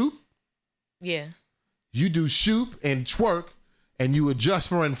 Shoop? Yeah. You do Shoop and Twerk and you adjust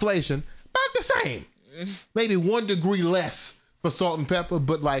for inflation, about the same. Maybe 1 degree less for Salt and Pepper,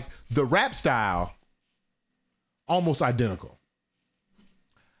 but like the rap style, almost identical.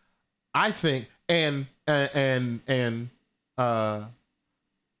 I think, and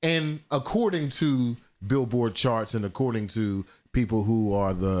according to Billboard charts and according to people who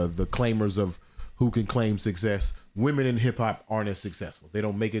are the claimers of who can claim success, women in hip hop aren't as successful. They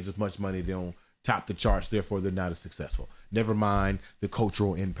don't make as much money. They don't top the charts. Therefore, they're not as successful. Never mind the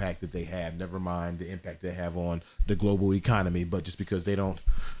cultural impact that they have. Never mind the impact they have on the global economy. But just because they don't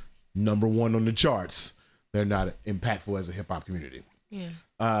number one on the charts, they're not impactful as a hip hop community. Yeah.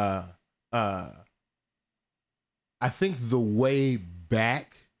 I think the way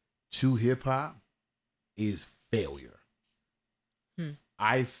back to hip hop is failure.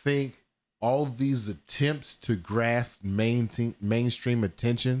 I think all these attempts to grasp mainstream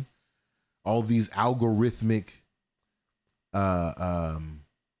attention, all these algorithmic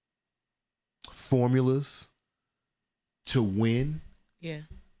formulas to win,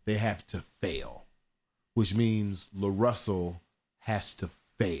 they have to fail, which means LaRussell has to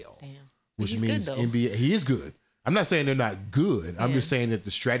fail. Damn. Which He's means good, though. NBA, he is good. I'm not saying they're not good. I'm Yeah. just saying that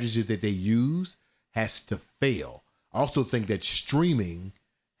the strategy that they use has to fail. I also think that streaming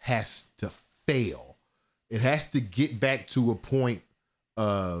has to fail. It has to get back to a point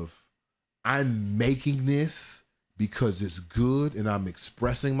of I'm making this because it's good and I'm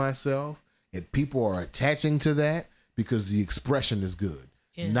expressing myself and people are attaching to that because the expression is good,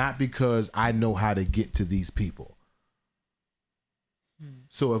 not because I know how to get to these people.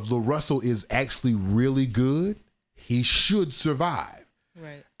 So if LaRussell is actually really good, he should survive.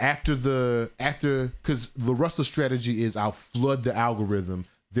 Right. Because LaRussell's strategy is I'll flood the algorithm,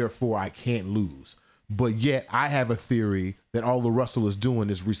 therefore I can't lose. But yet I have a theory that all LaRussell is doing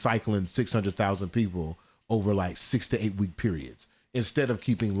is recycling 600,000 people over like 6 to 8 week periods instead of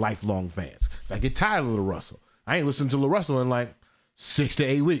keeping lifelong fans. So I get tired of LaRussell. I ain't listened to LaRussell in like 6 to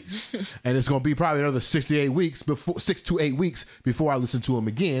 8 weeks. And it's going to be probably another 6 to 8 weeks before I listen to him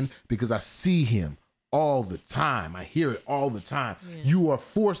again because I see him all the time. I hear it all the time. You are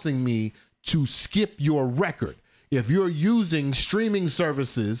forcing me to skip your record. If you're using streaming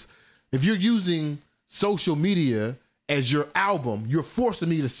services, if you're using social media as your album, you're forcing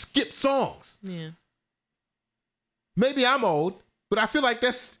me to skip songs. Yeah. Maybe I'm old, but I feel like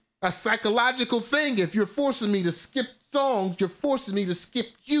a psychological thing. If you're forcing me to skip songs, you're forcing me to skip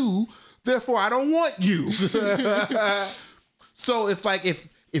you. Therefore, I don't want you. So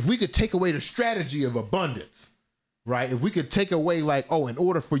if we could take away the strategy of abundance, right? If we could take away like, oh, in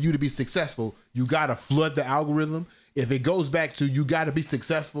order for you to be successful, you got to flood the algorithm. If it goes back to you got to be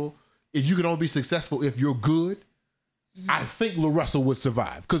successful, if you can only be successful if you're good, I think Lil Russell would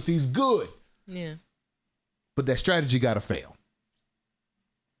survive because he's good. Yeah. But that strategy got to fail.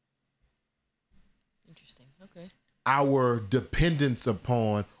 Interesting. Okay. Our dependence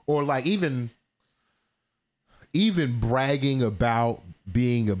upon, or like even bragging about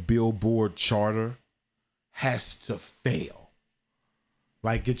being a Billboard charter has to fail.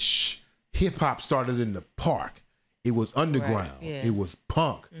 Like hip hop started in the park. It was underground. Right, yeah. It was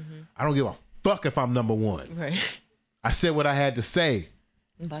punk. I don't give a fuck if I'm number one. Right. I said what I had to say.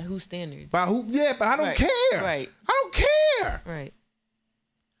 By whose standards? By who? Yeah, but I don't Right, care. right. I don't care. Right.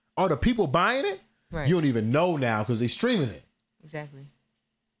 Are the people buying it? Right. You don't even know now because they're streaming it. Exactly.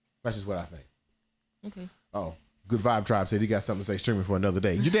 That's just what I think. Okay. Oh, Good Vibe Tribe said he got something to say streaming for another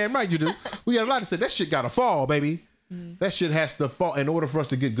day. You're damn right you do. We got a lot to say. That shit got to fall, baby. That shit has to fall. In order for us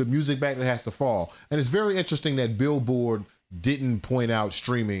to get good music back, it has to fall. And it's very interesting that Billboard didn't point out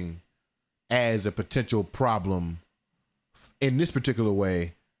streaming as a potential problem in this particular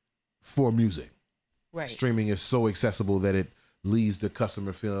way for music. Right. Streaming is so accessible that it leaves the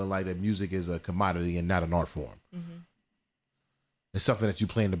customer feeling like that music is a commodity and not an art form. It's something that you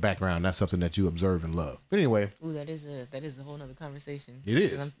play in the background, not something that you observe and love. But anyway. Ooh, that is a whole nother conversation. It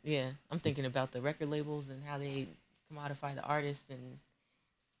is. I'm thinking about the record labels and how they commodify the artist and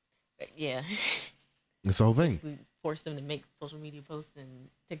yeah. It's the whole thing. Basically force them to make social media posts and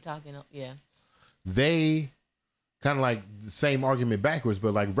TikTok and yeah. They kind of like the same argument backwards,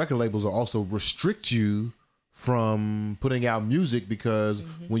 but like record labels will also restrict you from putting out music because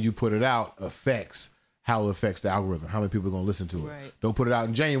when you put it out affects how it affects the algorithm, how many people are going to listen to it. Right. Don't put it out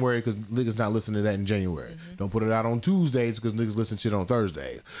in January because niggas not listening to that in January. Don't put it out on Tuesdays because niggas listen to shit on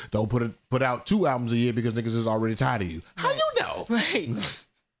Thursdays. Don't put out 2 albums a year because niggas is already tired of you. How you know? Right.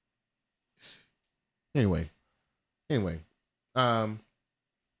 Anyway,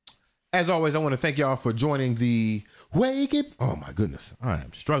 as always, I want to thank y'all for joining the Wake It. Oh my goodness, I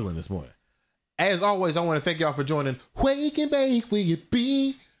am struggling this morning. As always, I want to thank y'all for joining Wake and Bake with your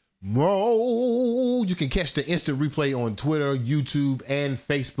B. Mo. You can catch the instant replay on Twitter, YouTube, and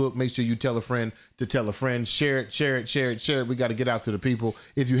Facebook. Make sure you tell a friend to tell a friend. Share it. We got to get out to the people.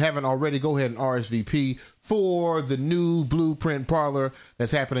 If you haven't already, go ahead and RSVP for the new Blueprint Parlor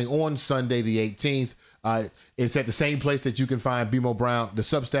that's happening on Sunday the 18th. It's at the same place that you can find BMO Brown, the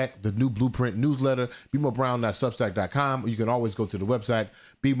Substack, the new Blueprint newsletter, bmobrown.substack.com. You can always go to the website,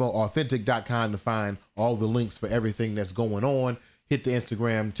 bmoauthentic.com, to find all the links for everything that's going on. Hit the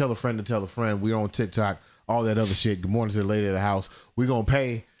Instagram, tell a friend to tell a friend. We're on TikTok, all that other shit. Good morning to the lady at the house. We're going to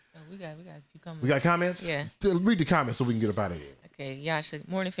pay. Oh, we got a few comments. We got comments? Yeah. Read the comments so we can get up out of here. Okay. Yash said,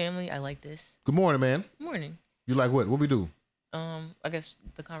 morning family. I like this. Good morning, man. Morning. You like what? What we do? I guess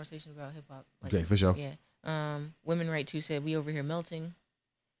the conversation about hip hop. Like, Okay, for sure. Yeah. Women Right Too said, we over here melting.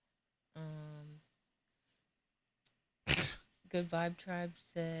 Good Vibe Tribe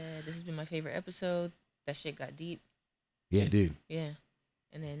said, this has been my favorite episode. That shit got deep. Yeah, it did. Yeah.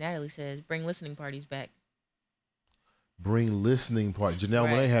 And then Natalie says, bring listening parties back. Bring listening party. Janelle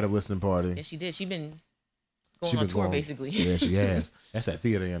Right. Monáe had a listening party. Yeah, she did. She been going She on been tour, going- basically. Yeah, she has. That's that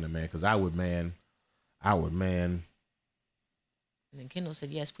theater in there, man. Because I would, man. And then Kendall said,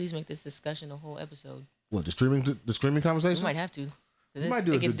 yes, please make this discussion a whole episode. What, the streaming conversation? We might have to. We might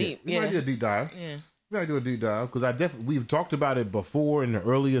do It gets deep. We Yeah. might do a deep dive. Yeah. We might do a deep dive because we've talked about it before in the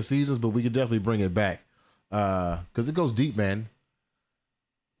earlier seasons, but we could definitely bring it back because it goes deep, man.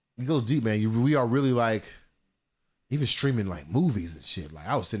 It goes deep, man. We are really like even streaming like movies and shit. Like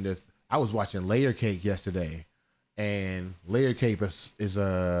I was sitting there, I was watching Layer Cake yesterday, and Layer Cake is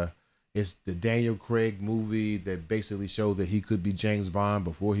it's the Daniel Craig movie that basically showed that he could be James Bond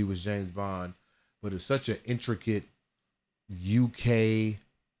before he was James Bond, but it's such an intricate UK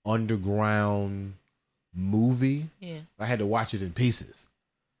underground movie. Yeah. I had to watch it in pieces.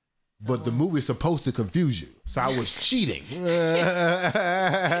 But the movie's supposed to confuse you. So I was cheating.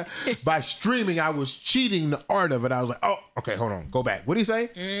 By streaming, I was cheating the art of it. I was like, oh, okay, hold on. Go back. What did he say?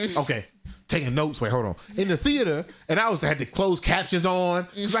 Okay. Taking notes. Wait, hold on. In the theater, and I had the closed captions on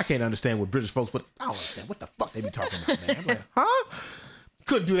because I can't understand what British folks, but I don't understand what the fuck they be talking about, man. I'm like, huh?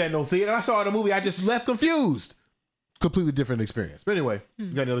 Couldn't do that in no theater. I saw the movie. I just left confused. Completely different experience. But anyway,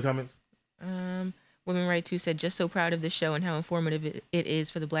 you got any other comments? Women Right Too said, just so proud of this show and how informative it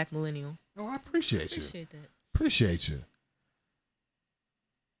is for the Black millennial. Oh, I appreciate you. Appreciate that. Appreciate you.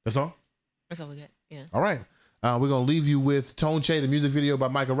 That's all? That's all we got. Yeah. All right. We're going to leave you with Tone Che, the music video by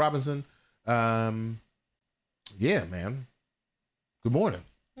Michael Robinson. Yeah, man. Good morning.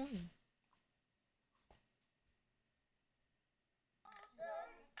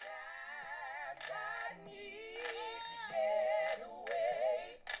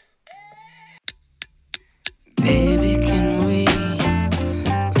 Baby, can we?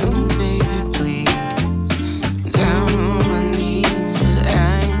 Oh, baby, please. Down on my knees, but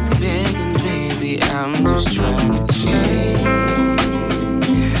I ain't begging, baby. I'm just trying to change.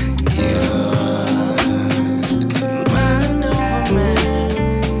 Mind over matter.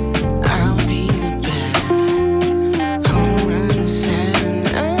 I'll be the better. Home run,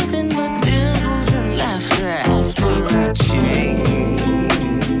 sad, nothing but dimples and laughter after I change.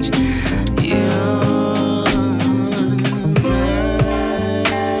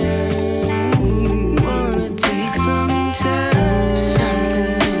 Wanna take some time.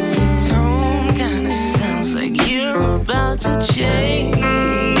 Something in your tone kinda sounds like you're about to change.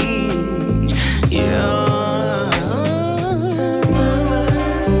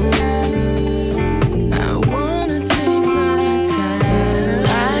 I wanna take my time.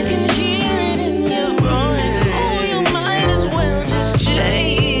 I can hear it in your voice. Oh, you might as well just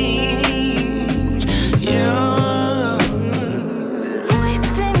change.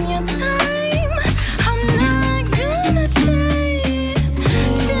 Wasting your time. I'm not gonna change.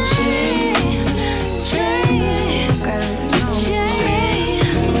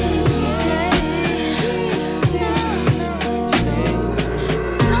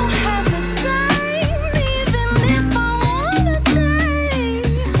 Don't have the time, even if I wanna change.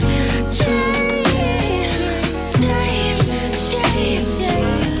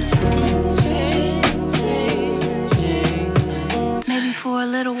 Maybe for a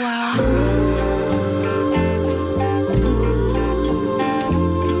little while.